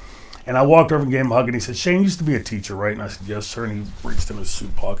beings. And I walked over and gave him a hug, and he said, Shane, you used to be a teacher, right? And I said, yes, sir. And he reached in his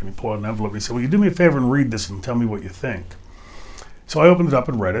suit pocket, and he pulled out an envelope, and he said, will you do me a favor and read this and tell me what you think? So I opened it up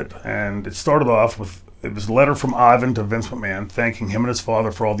and read it, and it started off with, it was a letter from Ivan to Vince McMahon, thanking him and his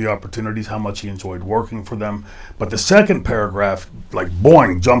father for all the opportunities, how much he enjoyed working for them. But the second paragraph, like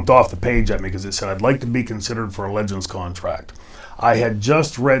boing, jumped off the page at me because it said, I'd like to be considered for a Legends contract. I had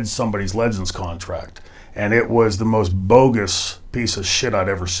just read somebody's Legends contract, and it was the most bogus piece of shit I'd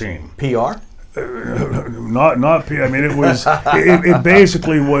ever seen. PR? Not PR. I mean, it was. It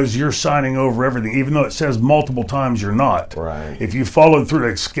basically was you're signing over everything, even though it says multiple times you're not. Right. If you followed through,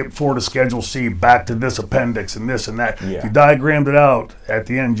 like skip forward to Schedule C, back to this appendix and this and that. Yeah. If you diagrammed it out at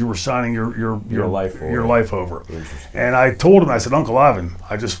the end, you were signing your life over. And I told him, I said, Uncle Ivan,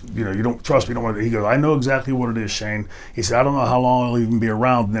 I just you don't trust me. You don't want to. He goes, I know exactly what it is, Shane. He said, I don't know how long I'll even be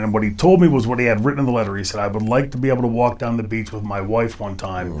around. And then what he told me was what he had written in the letter. He said, I would like to be able to walk down the beach with my wife one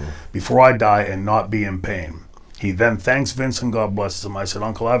time before I die and not be in pain. He then thanks Vince and God blesses him. I said,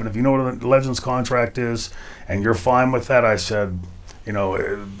 Uncle Ivan, if you know what a Legends contract is and you're fine with that, I said,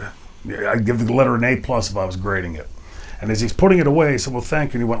 I'd give the letter an A+ if I was grading it. And as he's putting it away, he said, well,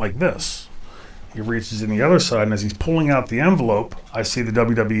 thank you. And he went like this. He reaches in the other side, and as he's pulling out the envelope, I see the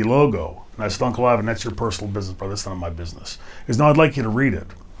WWE logo. And I said, Uncle Ivan, that's your personal business, brother. That's none of my business. He goes, no, I'd like you to read it.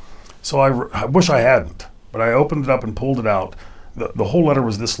 So I wish I hadn't, but I opened it up and pulled it out. The whole letter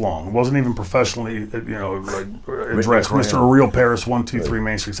was this long. It wasn't even professionally, addressed. Mr. Real Paris, 123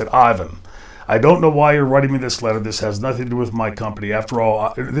 Main Street said, Ivan, I don't know why you're writing me this letter. This has nothing to do with my company. After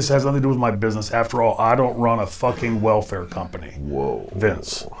all, this has nothing to do with my business. After all, I don't run a fucking welfare company. Whoa.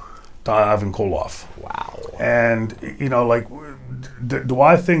 Vince. To Ivan Koloff. Wow. And, do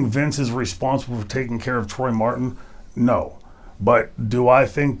I think Vince is responsible for taking care of Troy Martin? No. But do I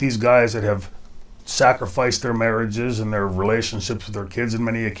think these guys that have sacrificed their marriages and their relationships with their kids in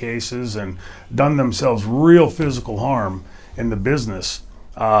many cases and done themselves real physical harm in the business,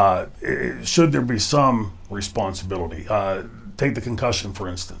 should there be some responsibility? Take the concussion, for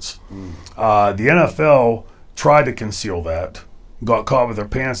instance. The NFL tried to conceal that, got caught with their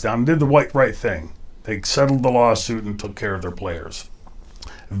pants down, and did the right thing. They settled the lawsuit and took care of their players.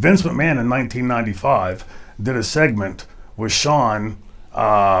 Vince McMahon in 1995 did a segment with Sean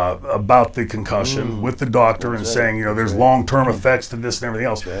about the concussion with the doctor and saying, there's long-term effects to this and everything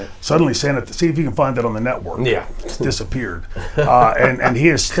else. Suddenly saying it, see if you can find that on the network. Yeah. It's disappeared. And he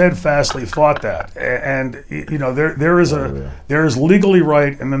has steadfastly fought that. And there is legally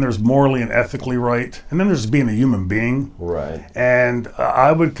right, and then there's morally and ethically right, and then there's being a human being. Right. And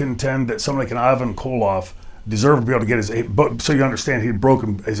I would contend that somebody like an Ivan Koloff deserved to be able to get his, so you understand, he'd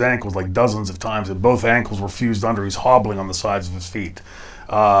broken his ankles like dozens of times, and both ankles were fused under. He's hobbling on the sides of his feet.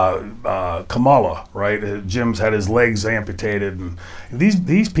 Kamala, right? Jim's had his legs amputated, and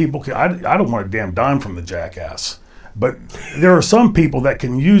these people, I don't want a damn dime from the jackass, but there are some people that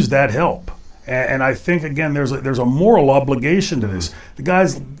can use that help, and I think again there's a moral obligation to this. The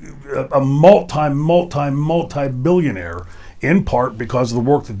guy's a multi-billionaire, in part because of the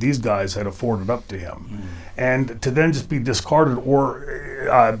work that these guys had afforded up to him. And to then just be discarded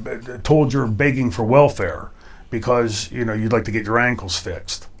or told you're begging for welfare because you'd like to get your ankles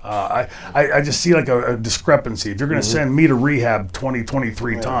fixed. I just see like a discrepancy. If you're going to send me to rehab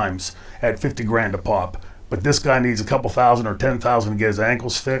 23 times at 50 grand a pop, but this guy needs a couple thousand or 10,000 to get his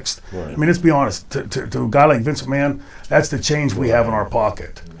ankles fixed. Right. I mean, let's be honest. To a guy like Vince McMahon, that's the change we have in our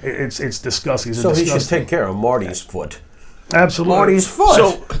pocket. It's disgusting. So he should take care of Marty's foot. Absolutely. Marty's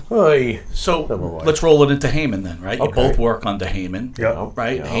foot. So let's roll it into Heyman then, right? You both work under Heyman,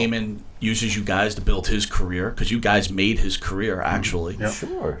 right? Yep. Heyman uses you guys to build his career because you guys made his career, actually. Yep.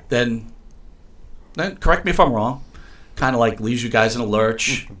 Sure. Then correct me if I'm wrong, kind of like leaves you guys in a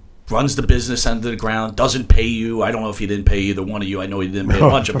lurch, runs the business under the ground, doesn't pay you. I don't know if he didn't pay either one of you. I know he didn't pay a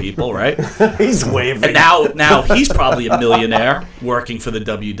bunch of people, right? He's waving. And now he's probably a millionaire working for the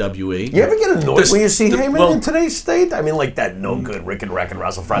WWE. You ever get annoyed when you see Heyman in today's state? I mean, like that no Mm. good Rick and Rack and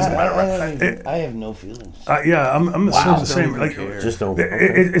Russell I have no feelings. Yeah, I'm the same. Like, just don't.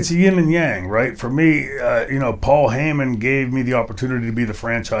 It's a yin and yang, right? For me, Paul Heyman gave me the opportunity to be the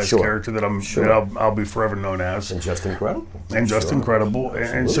franchise character that I'll be forever known as, and just incredible, incredible,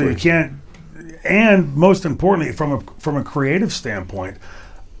 and so you can't. And most importantly, from a creative standpoint,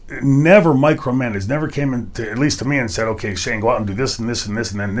 never micromanaged. Never came into, at least to me, and said, "Okay, Shane, go out and do this and this and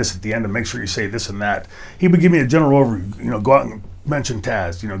this, and then this at the end, and make sure you say this and that." He would give me a general overview. Go out and mention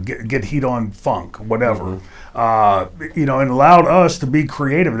Taz. Get heat on Funk, whatever. And allowed us to be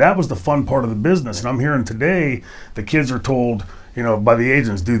creative. That was the fun part of the business. And I'm hearing today the kids are told, by the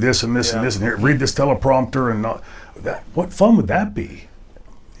agents, do this and this and this, and here, read this teleprompter, and what fun would that be?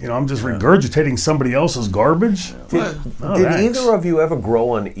 I'm just regurgitating somebody else's garbage. Did either of you ever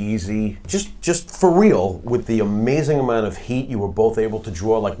grow uneasy, just for real, with the amazing amount of heat you were both able to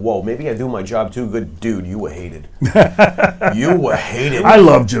draw? Like, whoa, maybe I do my job too good. Dude, you were hated. You were hated. I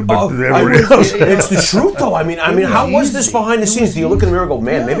loved you, but everybody else. It's the truth, though. I mean, how was this behind the scenes? Do you look in the mirror and go,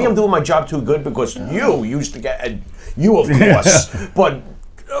 man, maybe I'm doing my job too good because you used to get, you of course, but...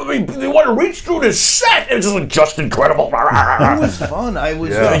 I mean, they want to reach through this set. It's just incredible. It was fun.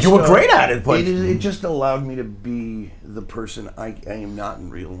 You were great at it, but it just allowed me to be the person I am not in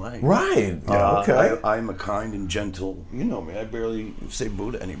real life. Right. Okay. I'm a kind and gentle. You know me. I barely say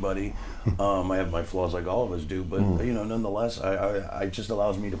boo to anybody. I have my flaws like all of us do, but nonetheless, I just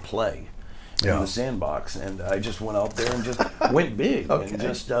allows me to play in the sandbox, and I just went out there and just went big,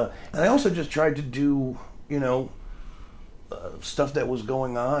 and I also just tried to do stuff that was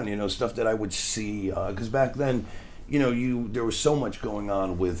going on, stuff that I would see, because back then, there was so much going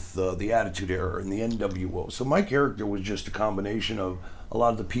on with the Attitude Era and the NWO. So my character was just a combination of a lot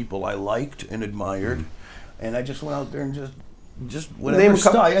of the people I liked and admired, and I just went out there and just whatever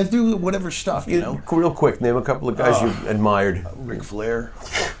stuff. I do whatever stuff, Real quick, name a couple of guys you admired. Ric Flair,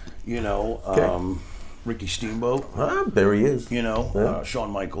 Ricky Steamboat. There he is. Shawn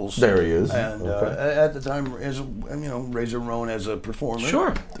Michaels. There he is. And at the time, as Razor Ramon as a performer.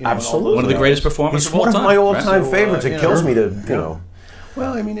 Sure. Absolutely. One of the greatest performers of all time. He's one of my all-time favorites. It kills me to,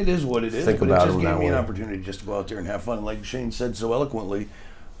 Well, I mean, it is what it is. Think but about it just him gave that me an way. opportunity just to go out there and have fun. Like Shane said so eloquently,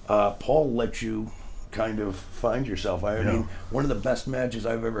 Paul lets you kind of find yourself. I mean, one of the best matches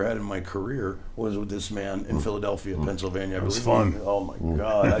I've ever had in my career was with this man in Philadelphia, Pennsylvania. It was fun. Oh my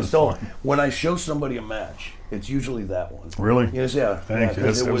God! I still, when I show somebody a match, it's usually that one. Really? Yes, yeah. Thank you.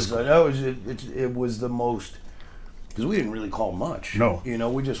 It was the most, because we didn't really call much. No.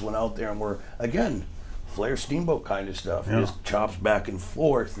 We just went out there and we're again. Flair Steamboat kind of stuff, just chops back and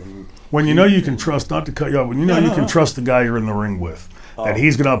forth. And when you can trust, not to cut you off, when you can trust the guy you're in the ring with, that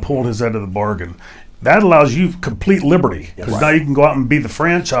he's going to uphold his end of the bargain. That allows you complete liberty, because now you can go out and be the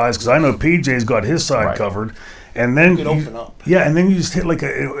franchise. Because I know PJ's got his side covered, and then you can open up. Yeah, and then you just hit like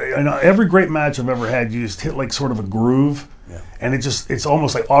every great match I've ever had, you just hit like sort of a groove. And it's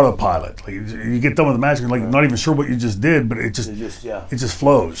almost like autopilot. Like you get done with the match, and you're like not even sure what you just did, but it just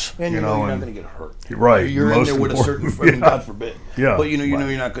flows. And you're not going to get hurt. Right. You're in there with a certain, God forbid. Yeah. But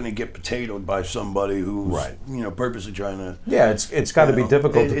you're not going to get potatoed by somebody who's purposely trying to. Yeah, it's got to be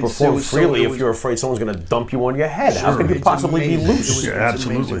difficult to perform freely if you're afraid someone's going to dump you on your head. How could you possibly be loose? It's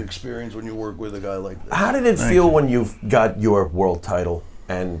an amazing experience when you work with a guy like this. How did it feel when you got your world title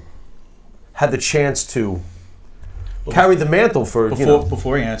and had the chance to carry the mantle for,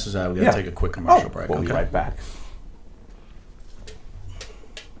 Before he answers that, we got to take a quick commercial break. We'll be right back.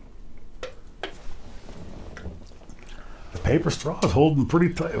 The paper straw is holding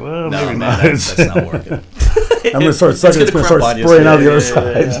pretty tight. Well, No, maybe man, not. that's not working. I'm going to start sucking. It's going to start spraying out the other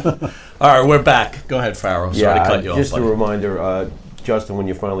side. All right, we're back. Go ahead, Pharaoh. Sorry to cut you off. Just a buddy. reminder, Justin, when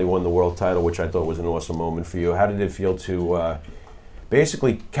you finally won the world title, which I thought was an awesome moment for you, how did it feel to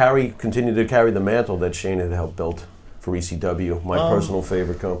basically continue to carry the mantle that Shane had helped build for ECW, my personal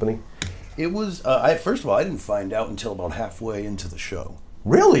favorite company? It was, first of all, I didn't find out until about halfway into the show.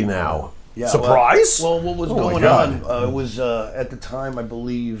 Really now? Yeah, Surprise? Well, what was going on? It was at the time, I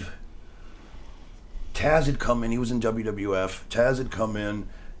believe, Taz had come in. He was in WWF. Taz had come in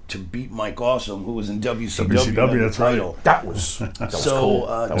to beat Mike Awesome, who was in WCW. That's right. That was so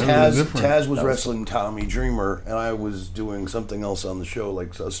cool. Taz was wrestling Tommy Dreamer, and I was doing something else on the show,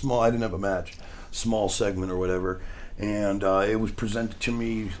 like a small. I didn't have a match, small segment or whatever, and it was presented to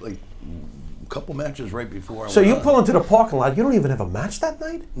me like a couple matches right before. So you pull into the parking lot. You don't even have a match that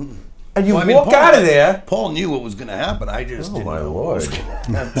night? And you Well, I mean, walk Paul- out of there. Paul knew what was going to happen. I just didn't my know what Lord. was going to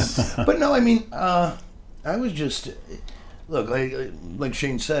happen. But no, I mean, I was just look like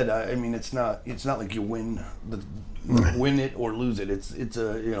Shane said. I mean, it's not like you win it or lose it. It's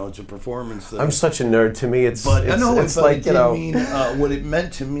a performance thing. I'm such a nerd. To me, it's But I know it's like it did mean what it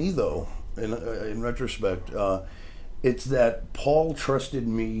meant to me though. In retrospect, it's that Paul trusted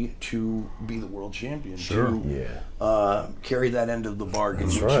me to be the world champion. To carry that end of the bargain,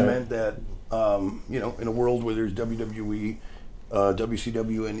 which meant that in a world where there's WWE,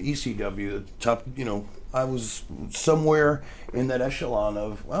 WCW, and ECW, the top, I was somewhere in that echelon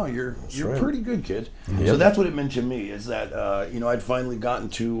of, wow, you're pretty good, kid. So that's what it meant to me, is that I'd finally gotten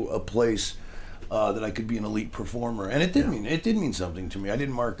to a place that I could be an elite performer, and it did mean something to me. I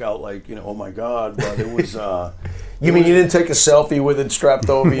didn't mark out like oh my God, but it was. You mean you didn't take a selfie with it strapped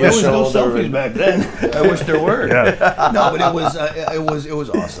over your shoulder? There was no selfies and- back then. I wish there were. No, but it was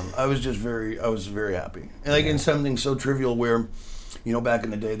awesome. I was very happy. And like in something so trivial where, back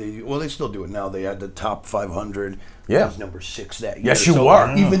in the day they still do it now. They had the top 500. Yeah. I was number 6 that year. Yes, you So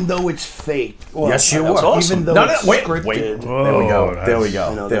were. Even though it's fake. Well, Yes, you were. Awesome. Even though it's wait. scripted. There we go. Whoa, There we go.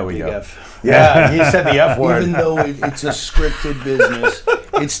 You know, There the we big go. F. Yeah, you said the F word. Even though it's a scripted business,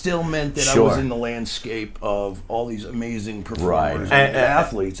 it still meant that I was Sure. in the landscape of all these amazing performers Right. and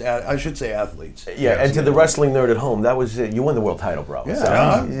athletes. I should say athletes. Yeah, and to the wrestling nerd at home, that was it. You won the world title, bro.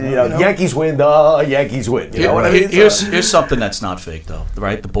 Yeah. So, Yankees win, the Yankees win. You know what I mean? Here's something that's not fake, though,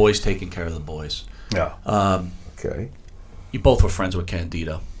 right? The boys taking care of the boys. Yeah. Okay. You both were friends with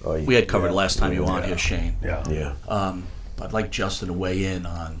Candido. We had covered last time you were on here, Shane. Yeah. I'd like Justin to weigh in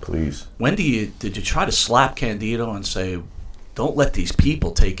on. Please. When did you try to slap Candido and say, "Don't let these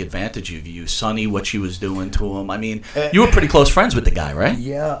people take advantage of you"? Sonny, what she was doing to him. I mean, you were pretty close friends with the guy, right?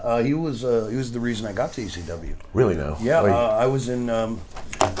 Yeah, he was the reason I got to ECW. Really now? Yeah, I was in.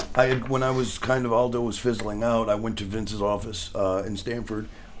 When I was kind of Aldo was fizzling out, I went to Vince's office in Stamford,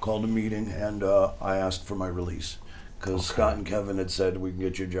 called a meeting, and I asked for my release. Because Scott and Kevin had said, we can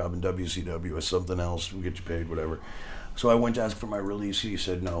get you a job in WCW or something else, we'll get you paid, whatever. So I went to ask for my release. He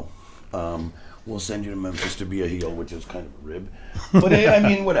said, no, we'll send you to Memphis to be a heel, which is kind of a rib. But I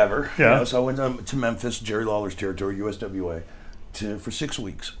mean, whatever. Yeah. So I went to Memphis, Jerry Lawler's territory, USWA, for 6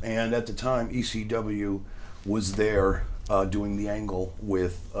 weeks. And at the time, ECW was there doing the angle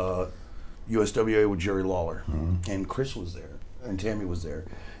with USWA with Jerry Lawler. And Chris was there, and Tammy was there.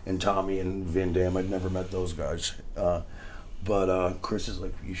 And Tommy and Van Dam, I'd never met those guys. But Chris is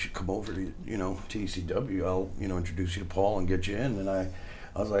like, you should come over to ECW. I'll introduce you to Paul and get you in. And I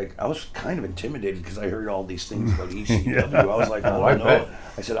was like, I was kind of intimidated because I heard all these things about ECW. I was like, I don't know.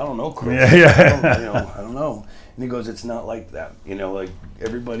 I said, I don't know, Chris. I don't know. And he goes, it's not like that. Like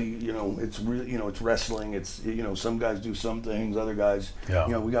everybody, it's really, it's wrestling. It's some guys do some things, other guys,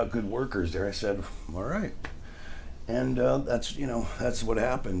 we got good workers there. I said, all right. And that's what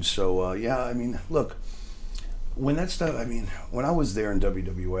happened. So I mean, look, when that stuff. I mean, when I was there in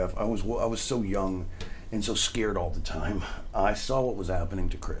WWF, I was so young and so scared all the time. I saw what was happening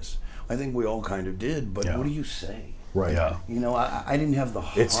to Chris. I think we all kind of did. But what do you say? Right. Yeah. I didn't have the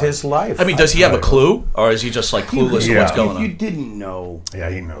heart. It's his life. I mean, does he have a clue, or is he just like clueless to what's going If you on? didn't know, Yeah,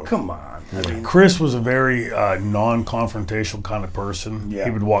 he knew. come on. I mean, Chris was a very non-confrontational kind of person. Yeah.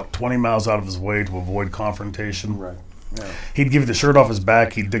 He would walk 20 miles out of his way to avoid confrontation. right. Yeah. He'd give you the shirt off his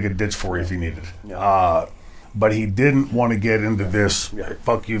back. He'd dig a ditch for you if he needed. Yeah. But he didn't want to get into this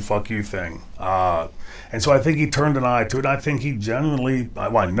fuck you thing. And so I think he turned an eye to it. I think he genuinely,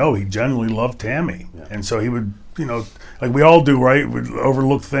 I know he genuinely loved Tammy. Yeah. And so he would, like we all do, right? We'd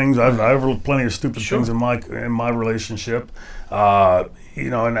overlook things. I overlooked plenty of stupid things in my relationship. And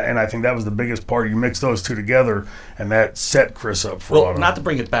I think that was the biggest part. You mix those two together, and that set Chris up for a lot of. Not to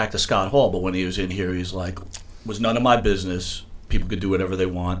bring it back to Scott Hall, but when he was in here, he's like, was none of my business. People could do whatever they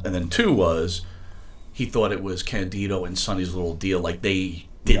want. And then 2 was, he thought it was Candido and Sonny's little deal. Like they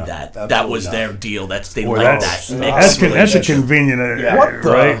did that. That was their deal. They liked that mix. That's a convenient,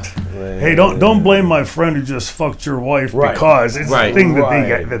 right? Hey, don't blame my friend who just fucked your wife because it's a thing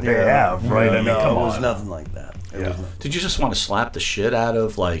that they have, right? I mean, come on. It was nothing like that. Did you just want to slap the shit out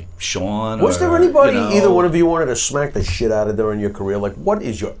of like Sean? Was there anybody either one of you wanted to smack the shit out of during your career? Like, what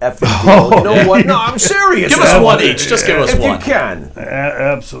is your effing deal? You know what? No, I'm serious. Give us one each. Just give us one. If you can.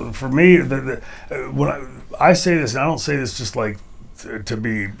 Absolutely. For me, when I say this, and I don't say this just like to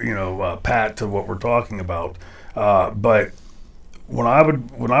be pat to what we're talking about, but when I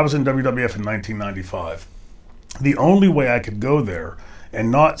was in WWF in 1995, the only way I could go there and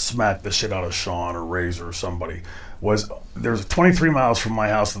not smack the shit out of Sean or Razor or somebody was there's 23 miles from my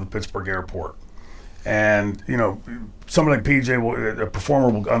house to the Pittsburgh airport. And, you know, somebody like PJ, a performer,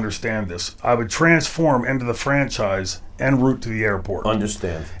 will understand this. I would transform into the franchise en route to the airport.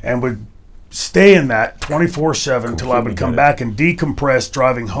 Understand. And would stay in that 24/7 until I would come back and decompress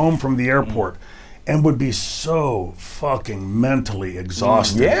driving home from the airport. And would be so fucking mentally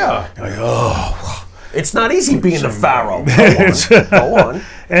exhausted. Yeah. Like, oh. It's not easy being the Pharaoh. Go on.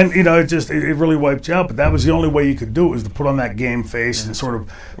 And, you know, it really wiped you out. But that was the only way you could do it, was to put on that game face and sort of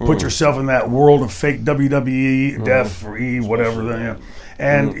put yourself in that world of fake WWE, Def or E, whatever.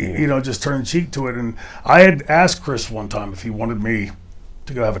 And, you know, just turn cheek to it. And I had asked Chris one time if he wanted me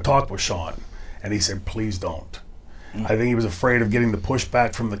to go have a talk with Sean. And he said, please don't. I think he was afraid of getting the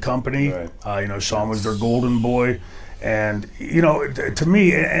pushback from the company. Right. You know, Sean was their golden boy. And, you know, to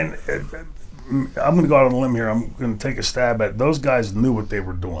me, and I'm going to go out on a limb here. I'm going to take a stab at it. Those guys knew what they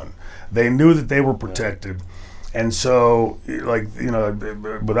were doing. They knew that they were protected. And so, like, you know,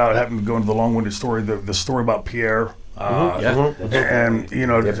 without having to go into the long-winded story, the story about Pierre. And, you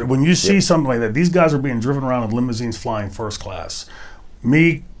know, when you see something like that, these guys are being driven around in limousines flying first class.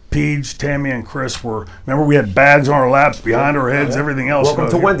 Me, Peach, Tammy, and Chris were, remember, we had bags on our laps, behind our heads, everything else. Welcome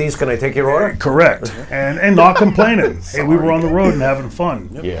to Wendy's. Can I take your order? Correct. And not complaining. Hey, we were on the road and having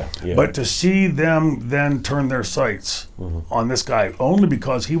fun. Yeah. But to see them then turn their sights on this guy only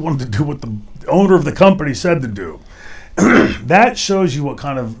because he wanted to do what the owner of the company said to do, that shows you what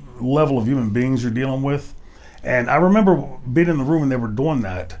kind of level of human beings you're dealing with. And I remember being in the room when they were doing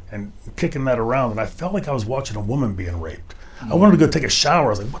that and kicking that around, and I felt like I was watching a woman being raped. I wanted to go take a shower. I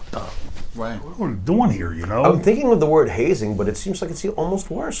was like, what the? Right. What are we doing here, you know? I'm thinking of the word hazing, but it seems like it's almost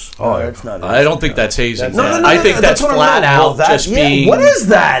worse. Oh, that's not. I don't think that's hazing. No, I think that's flat out just being. What is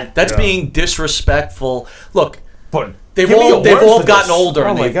that? That's being disrespectful. Look, but they've all gotten older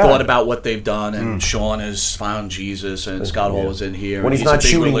and they've thought about what they've done. And Sean has found Jesus, and Scott Hall is in here. When he's not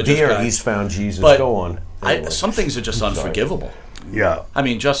shooting deer, he's found Jesus. But go on. Some things are just unforgivable. Yeah. I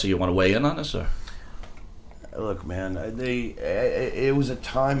mean, Jussie, you want to weigh in on this, or? Look, man, it was a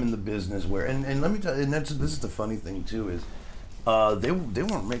time in the business where, and let me tell you, and this is the funny thing too, is they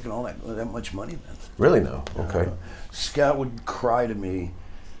weren't making all that much money then. Really? No. Okay. Scott would cry to me.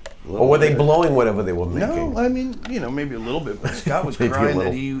 Or were they blowing whatever they were making? No, I mean, you know, maybe a little bit, but Scott was crying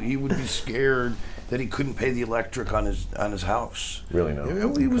that he would be scared that he couldn't pay the electric on his house. Really?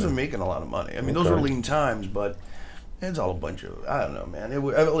 No. He wasn't making a lot of money. I mean, those were lean times, but. It's all a bunch of, I don't know, man. It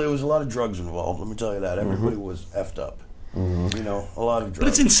was a lot of drugs involved, let me tell you that. Everybody was effed up. You know, a lot of drugs. But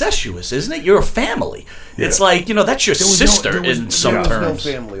it's incestuous, isn't it? You're a family. Yeah. It's like, you know, that's your sister in some terms. There was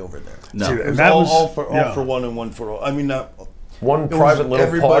no family over there. No. See, it was all for one and one for all. I mean, one private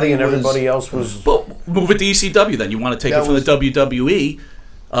little party and everybody else was... But move with the ECW then. You want to take it from the WWE.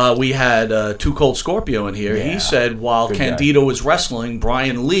 We had Too Cold Scorpio in here. He said while Candido was wrestling,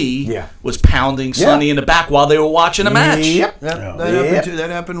 Brian Lee was pounding Sonny in the back while they were watching a match. Yep. That happened too. That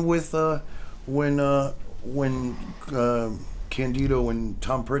happened with when Candido and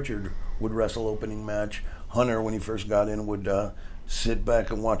Tom Pritchard would wrestle opening match. Hunter, when he first got in, would sit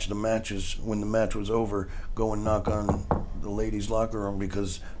back and watch the matches. When the match was over, go and knock on the ladies' locker room,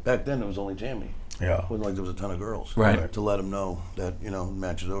 because back then it was only Tammy. Yeah. It wasn't like there was a ton of girls. Right. To let them know that, you know, the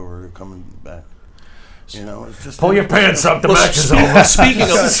match is over, they're coming back. You know, it's just... Pull your pants up, the match is over. Speaking of...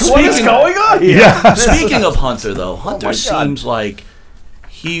 What is going on here? Yeah. Speaking of Hunter, though, Hunter seems like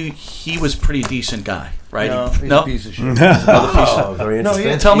he was a pretty decent guy, right? No, he's a piece of shit. Very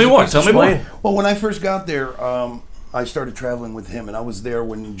interesting. Tell me more. Tell me more. Well, when I first got there, I started traveling with him, and I was there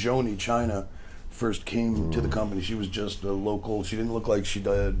when Joni China first came to the company. She was just a local. She didn't look like she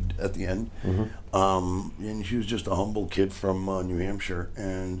did at the end, and she was just a humble kid from New Hampshire.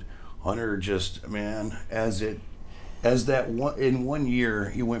 And Hunter just, man, in 1 year,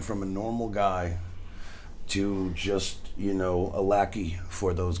 he went from a normal guy to just, you know, a lackey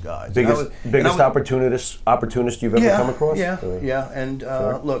for those guys. Biggest opportunist you've ever come across? Yeah. And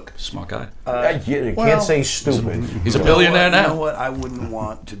look, smart guy. You can't say stupid. He's a billionaire now. You know what? I wouldn't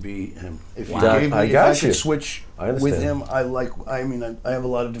want to be him. If I could switch with him, I have a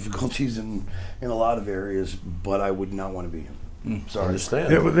lot of difficulties in a lot of areas, but I would not want to be him. Sorry.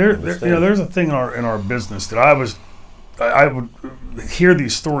 Understand. You know, there's a thing in our business that I would hear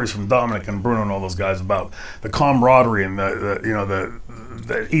these stories from Dominic and Bruno and all those guys about the camaraderie and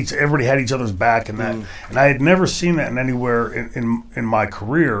everybody had each other's back and that, and I had never seen that anywhere in my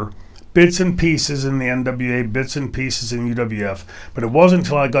career. Bits and pieces in the NWA, bits and pieces in UWF, but it wasn't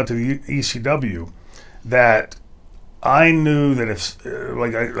until I got to the ECW that I knew that if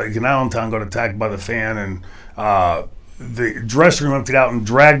like in Allentown got attacked by the fan and the dressing room emptied out and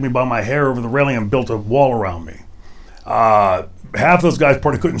dragged me by my hair over the railing and built a wall around me. half those guys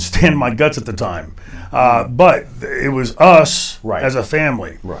probably couldn't stand my guts at the time. But it was us as a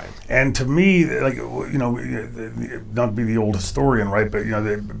family. Right. And to me, like, you know, not to be the old historian, right? But, you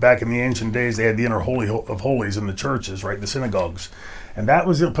know, back in the ancient days, they had the inner holy of holies in the churches, right? The synagogues. And that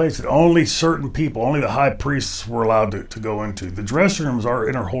was the place that only certain people, only the high priests were allowed to go into. The dressing rooms are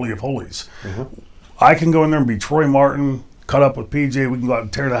inner holy of holies. I can go in there and be Troy Martin, cut up with PJ. We can go out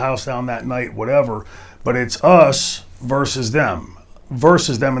and tear the house down that night, whatever. But it's us versus them.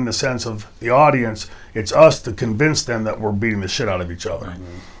 Versus them in the sense of the audience. It's us to convince them that we're beating the shit out of each other.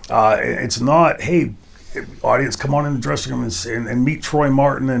 It's not, hey, audience, come on in the dressing room and meet Troy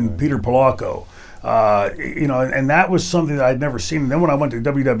Martin and Peter Polacco. You know, and that was something that I'd never seen. And then when I went to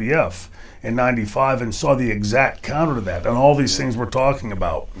WWF in '95 and saw the exact counter to that and all these things we're talking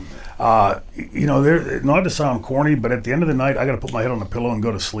about, you know, not to sound corny, but at the end of the night, I got to put my head on the pillow and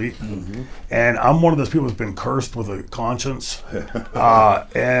go to sleep. And I'm one of those people who's been cursed with a conscience.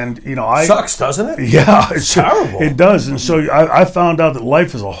 And, you know, sucks, doesn't it? Yeah. It's terrible. It does. And so I found out that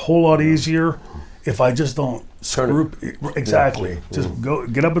life is a whole lot easier if I just don't screw. Exactly. Just go,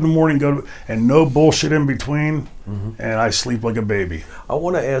 get up in the morning, and no bullshit in between, and I sleep like a baby. I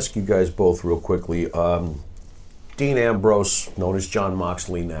want to ask you guys both real quickly. Dean Ambrose, known as John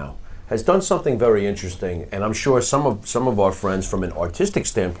Moxley now, has done something very interesting, and I'm sure some of our friends from an artistic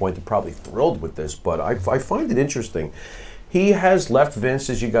standpoint are probably thrilled with this, but I find it interesting. He has left Vince,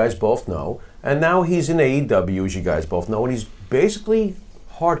 as you guys both know, and now he's in AEW, as you guys both know, and he's basically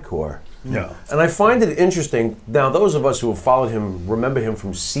hardcore. Yeah. And I find it interesting. Now, those of us who have followed him remember him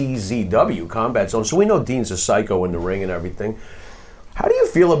from CZW, Combat Zone, so we know Dean's a psycho in the ring and everything. How do you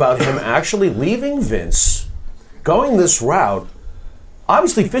feel about him actually leaving Vince, going this route,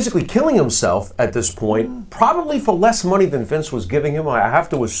 obviously physically killing himself at this point, probably for less money than Vince was giving him, I have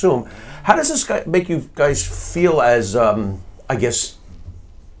to assume. How does this guy make you guys feel as, I guess,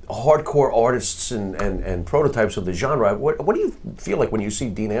 hardcore artists and prototypes of the genre? What do you feel like when you see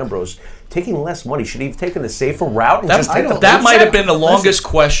Dean Ambrose taking less money? Should he have taken the safer route? And that might have been the longest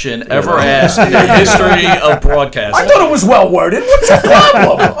question ever asked in the history of broadcasting. I thought it was well worded. What's your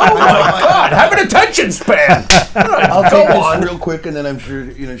problem? Oh my God! Have an attention span. I'll take this real quick, and then I'm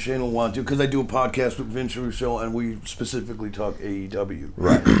sure Shane will want to, because I do a podcast with Vince Russo, and we specifically talk AEW.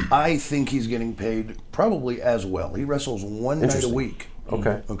 Right. I think he's getting paid probably as well. He wrestles one night a week.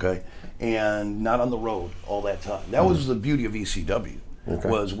 Okay. And not on the road all that time. That was the beauty of ECW.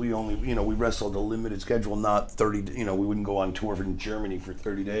 Was we only, we wrestled a limited schedule, not 30, we wouldn't go on tour in Germany for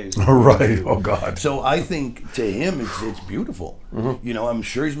 30 days. Right. Oh, God. So I think to him, it's beautiful. I'm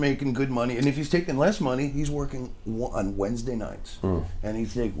sure he's making good money. And if he's taking less money, he's working on Wednesday nights. And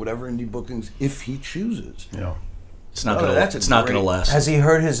he's taking whatever indie bookings if he chooses. Yeah. It's not going to last. Has he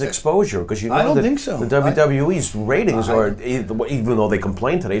hurt his exposure? Because I don't think so. The WWE's ratings are, even though they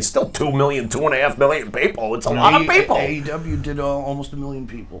complain today, it's still 2 million, 2.5 million people. It's a lot of people. AEW did almost 1 million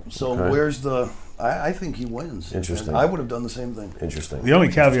people. So where's the? I think he wins. Interesting. I would have done the same thing. Interesting. The only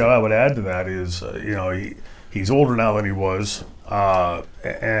caveat I would add to that is, he's older now than he was.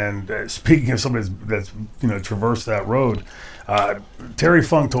 And speaking of somebody that's traversed that road, Terry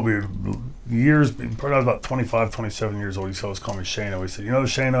Funk told me years, probably I was about 25, 27 years old. He always called me Shano. He said,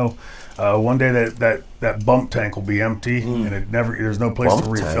 Shano, one day that bump tank will be empty, and there's no place to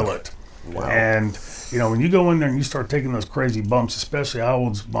refill it. Wow. And when you go in there and you start taking those crazy bumps, especially how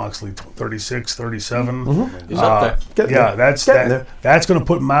old's Moxley? 36, 37. He's up there. That's going to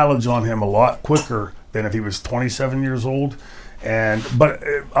put mileage on him a lot quicker than if he was 27 years old. But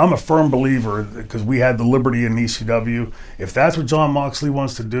I'm a firm believer, because we had the liberty in ECW. If that's what John Moxley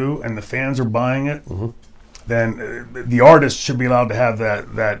wants to do, and the fans are buying it, then the artist should be allowed to have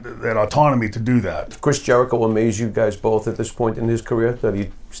that autonomy to do that. Chris Jericho amaze you guys both at this point in his career, that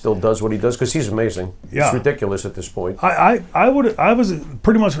he still does what he does? Because he's amazing. Yeah. It's ridiculous at this point. I was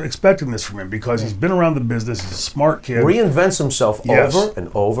pretty much expecting this from him, because he's been around the business. He's a smart kid. Reinvents himself over and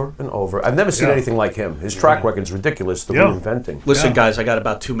over and over. I've never seen anything like him. His track record's ridiculous, the reinventing. Listen, guys, I got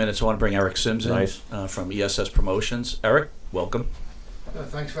about 2 minutes. I want to bring Eric Sims in from ESS Promotions. Eric, welcome.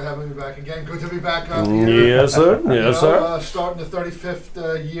 Thanks for having me back again. Good to be back. Yes, sir. Yes, sir. Starting the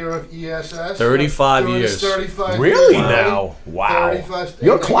 35th year of ESS. 35 years. 35 really years. Now? Wow. 35,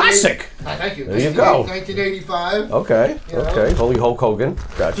 You're classic. Thank you. There you go. 1985. Okay. Okay. Holy Hulk Hogan.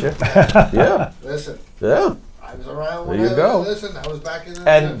 Gotcha. Yeah. Listen. Yeah. I was around when I was back in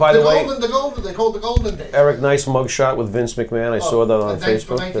and by the way, they called the golden days. Eric, nice mugshot with Vince McMahon. I saw that on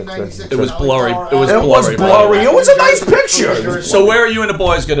Facebook. It was blurry. It was blurry. It was a nice picture. So where are you and the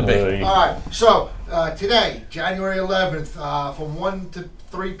boys going to be? All right. So today, January 11th, from 1 to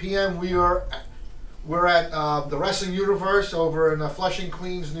 3 p.m., We're at the Wrestling Universe over in Flushing,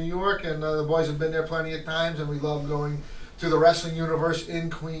 Queens, New York, and the boys have been there plenty of times, and we love going to the Wrestling Universe in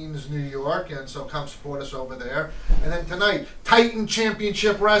Queens, New York, and so come support us over there. And then tonight, Titan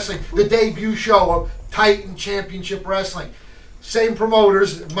Championship Wrestling, the debut show of Titan Championship Wrestling. Same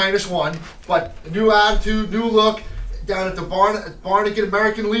promoters, -1, but a new attitude, new look, down at the Barnegat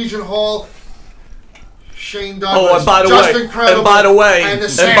American Legion Hall. Shane Douglas, Oh, and by the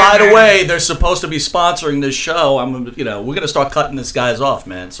way, they're supposed to be sponsoring this show. We're gonna start cutting these guys off,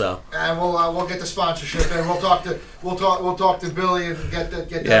 man. So, and we'll get the sponsorship, and we'll talk to Billy and get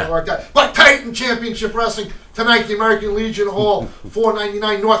that worked out. But Titan Championship Wrestling tonight, the American Legion Hall,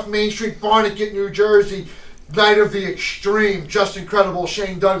 499 North Main Street, Barnegat, New Jersey. Night of the Extreme, just incredible.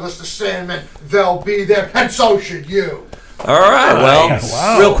 Shane Douglas, the Sandman, they'll be there, and so should you. all right.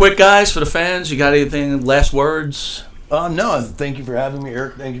 Well, real quick, guys, for the fans, you got anything? Last words? No, thank you for having me,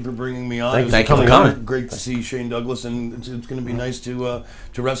 Eric. Thank you for bringing me on. Thank you for coming. Great to see Shane Douglas, and it's going to be nice to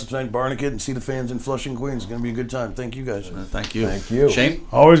wrestle tonight in Barnegat and see the fans in Flushing, Queens. It's going to be a good time. Thank you, guys. Thank you. Thank you. Shane?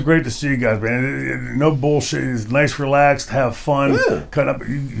 Always great to see you guys, man. No bullshit. It's nice, relaxed, have fun. Cut up.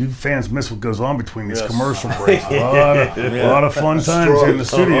 You fans miss what goes on between these commercial breaks. A lot of fun times here in the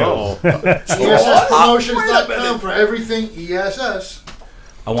studio. ESSpromotions.com for everything ESS.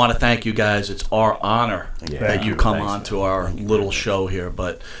 I want to thank you guys. It's our honor that you come on to our little show here.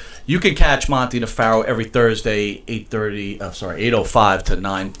 But you can catch Monty the Pharaoh every Thursday, 8:05 to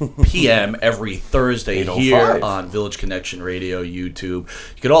 9 p.m. every Thursday here on Village Connection Radio, YouTube.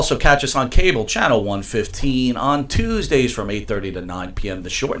 You can also catch us on cable, channel 115, on Tuesdays from 8:30 to 9 p.m.,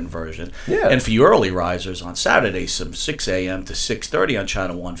 the shortened version. Yeah. And for you early risers, on Saturdays from 6 a.m. to 6:30 on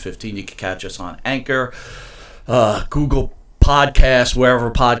channel 115. You can catch us on Anchor, Google Podcast,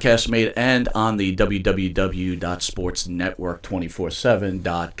 wherever podcasts are made, and on the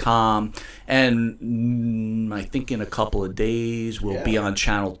www.sportsnetwork247.com. And I think in a couple of days we'll be on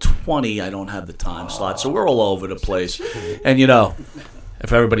channel 20. I don't have the time slot, so we're all over the place. And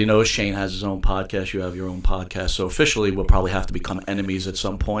if everybody knows Shane has his own podcast, you have your own podcast. So officially we'll probably have to become enemies at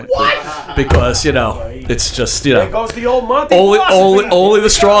some point. What? Because, it's just, There goes the old Monty only the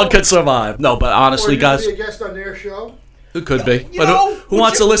strong can survive. No, but honestly, guys, Be a guest on their show. it could be. But who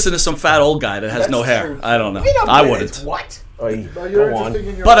wants to listen to some fat old guy that has no hair? I don't know. I wouldn't. What? Go on.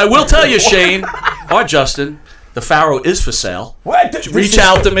 But I will tell you, Shane, or Justin, the Pharaoh is for sale. Reach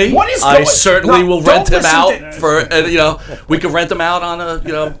out to me. I certainly will rent him out for. We can rent him out on a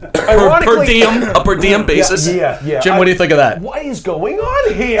per diem basis. Yeah. Jim, what do you think of that? What is going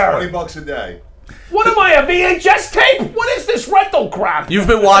on here? $20 a day. What am I, a VHS tape? What is this rental crap? You've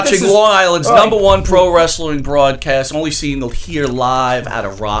been watching Long Island's #1 pro wrestling broadcast, only seen here live out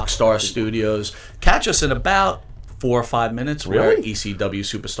of Rockstar Studios. Catch us in about 4 or 5 minutes where ECW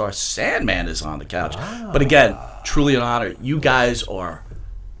superstar Sandman is on the couch. But again, truly an honor. You guys are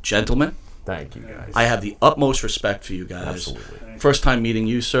gentlemen. Thank you, guys. I have the utmost respect for you guys. Absolutely. First time meeting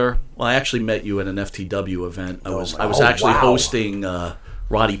you, sir. Well, I actually met you at an FTW event. I was actually hosting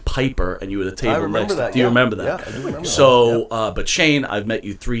Roddy Piper, and you were the table next. Do you remember that? Yeah, I do remember so, but Shane, I've met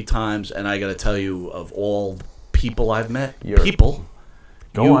you 3 times, and I got to tell you, of all the people I've met, you are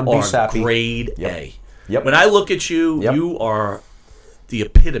grade A. Yep. When I look at you, you are the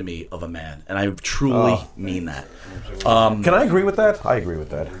epitome of a man, and I truly mean that. Can I agree with that? I agree with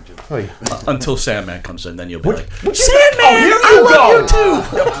that. Until Sandman comes in, then you'll be like, Sandman, I love you too.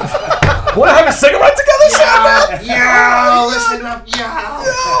 Want to have a cigarette together, Sandman? Yeah, listen up,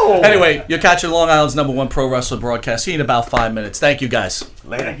 yeah. Anyway, you're catching Long Island's #1 pro wrestling broadcast. See you in about 5 minutes. Thank you, guys.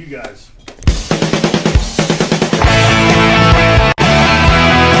 Thank you, guys.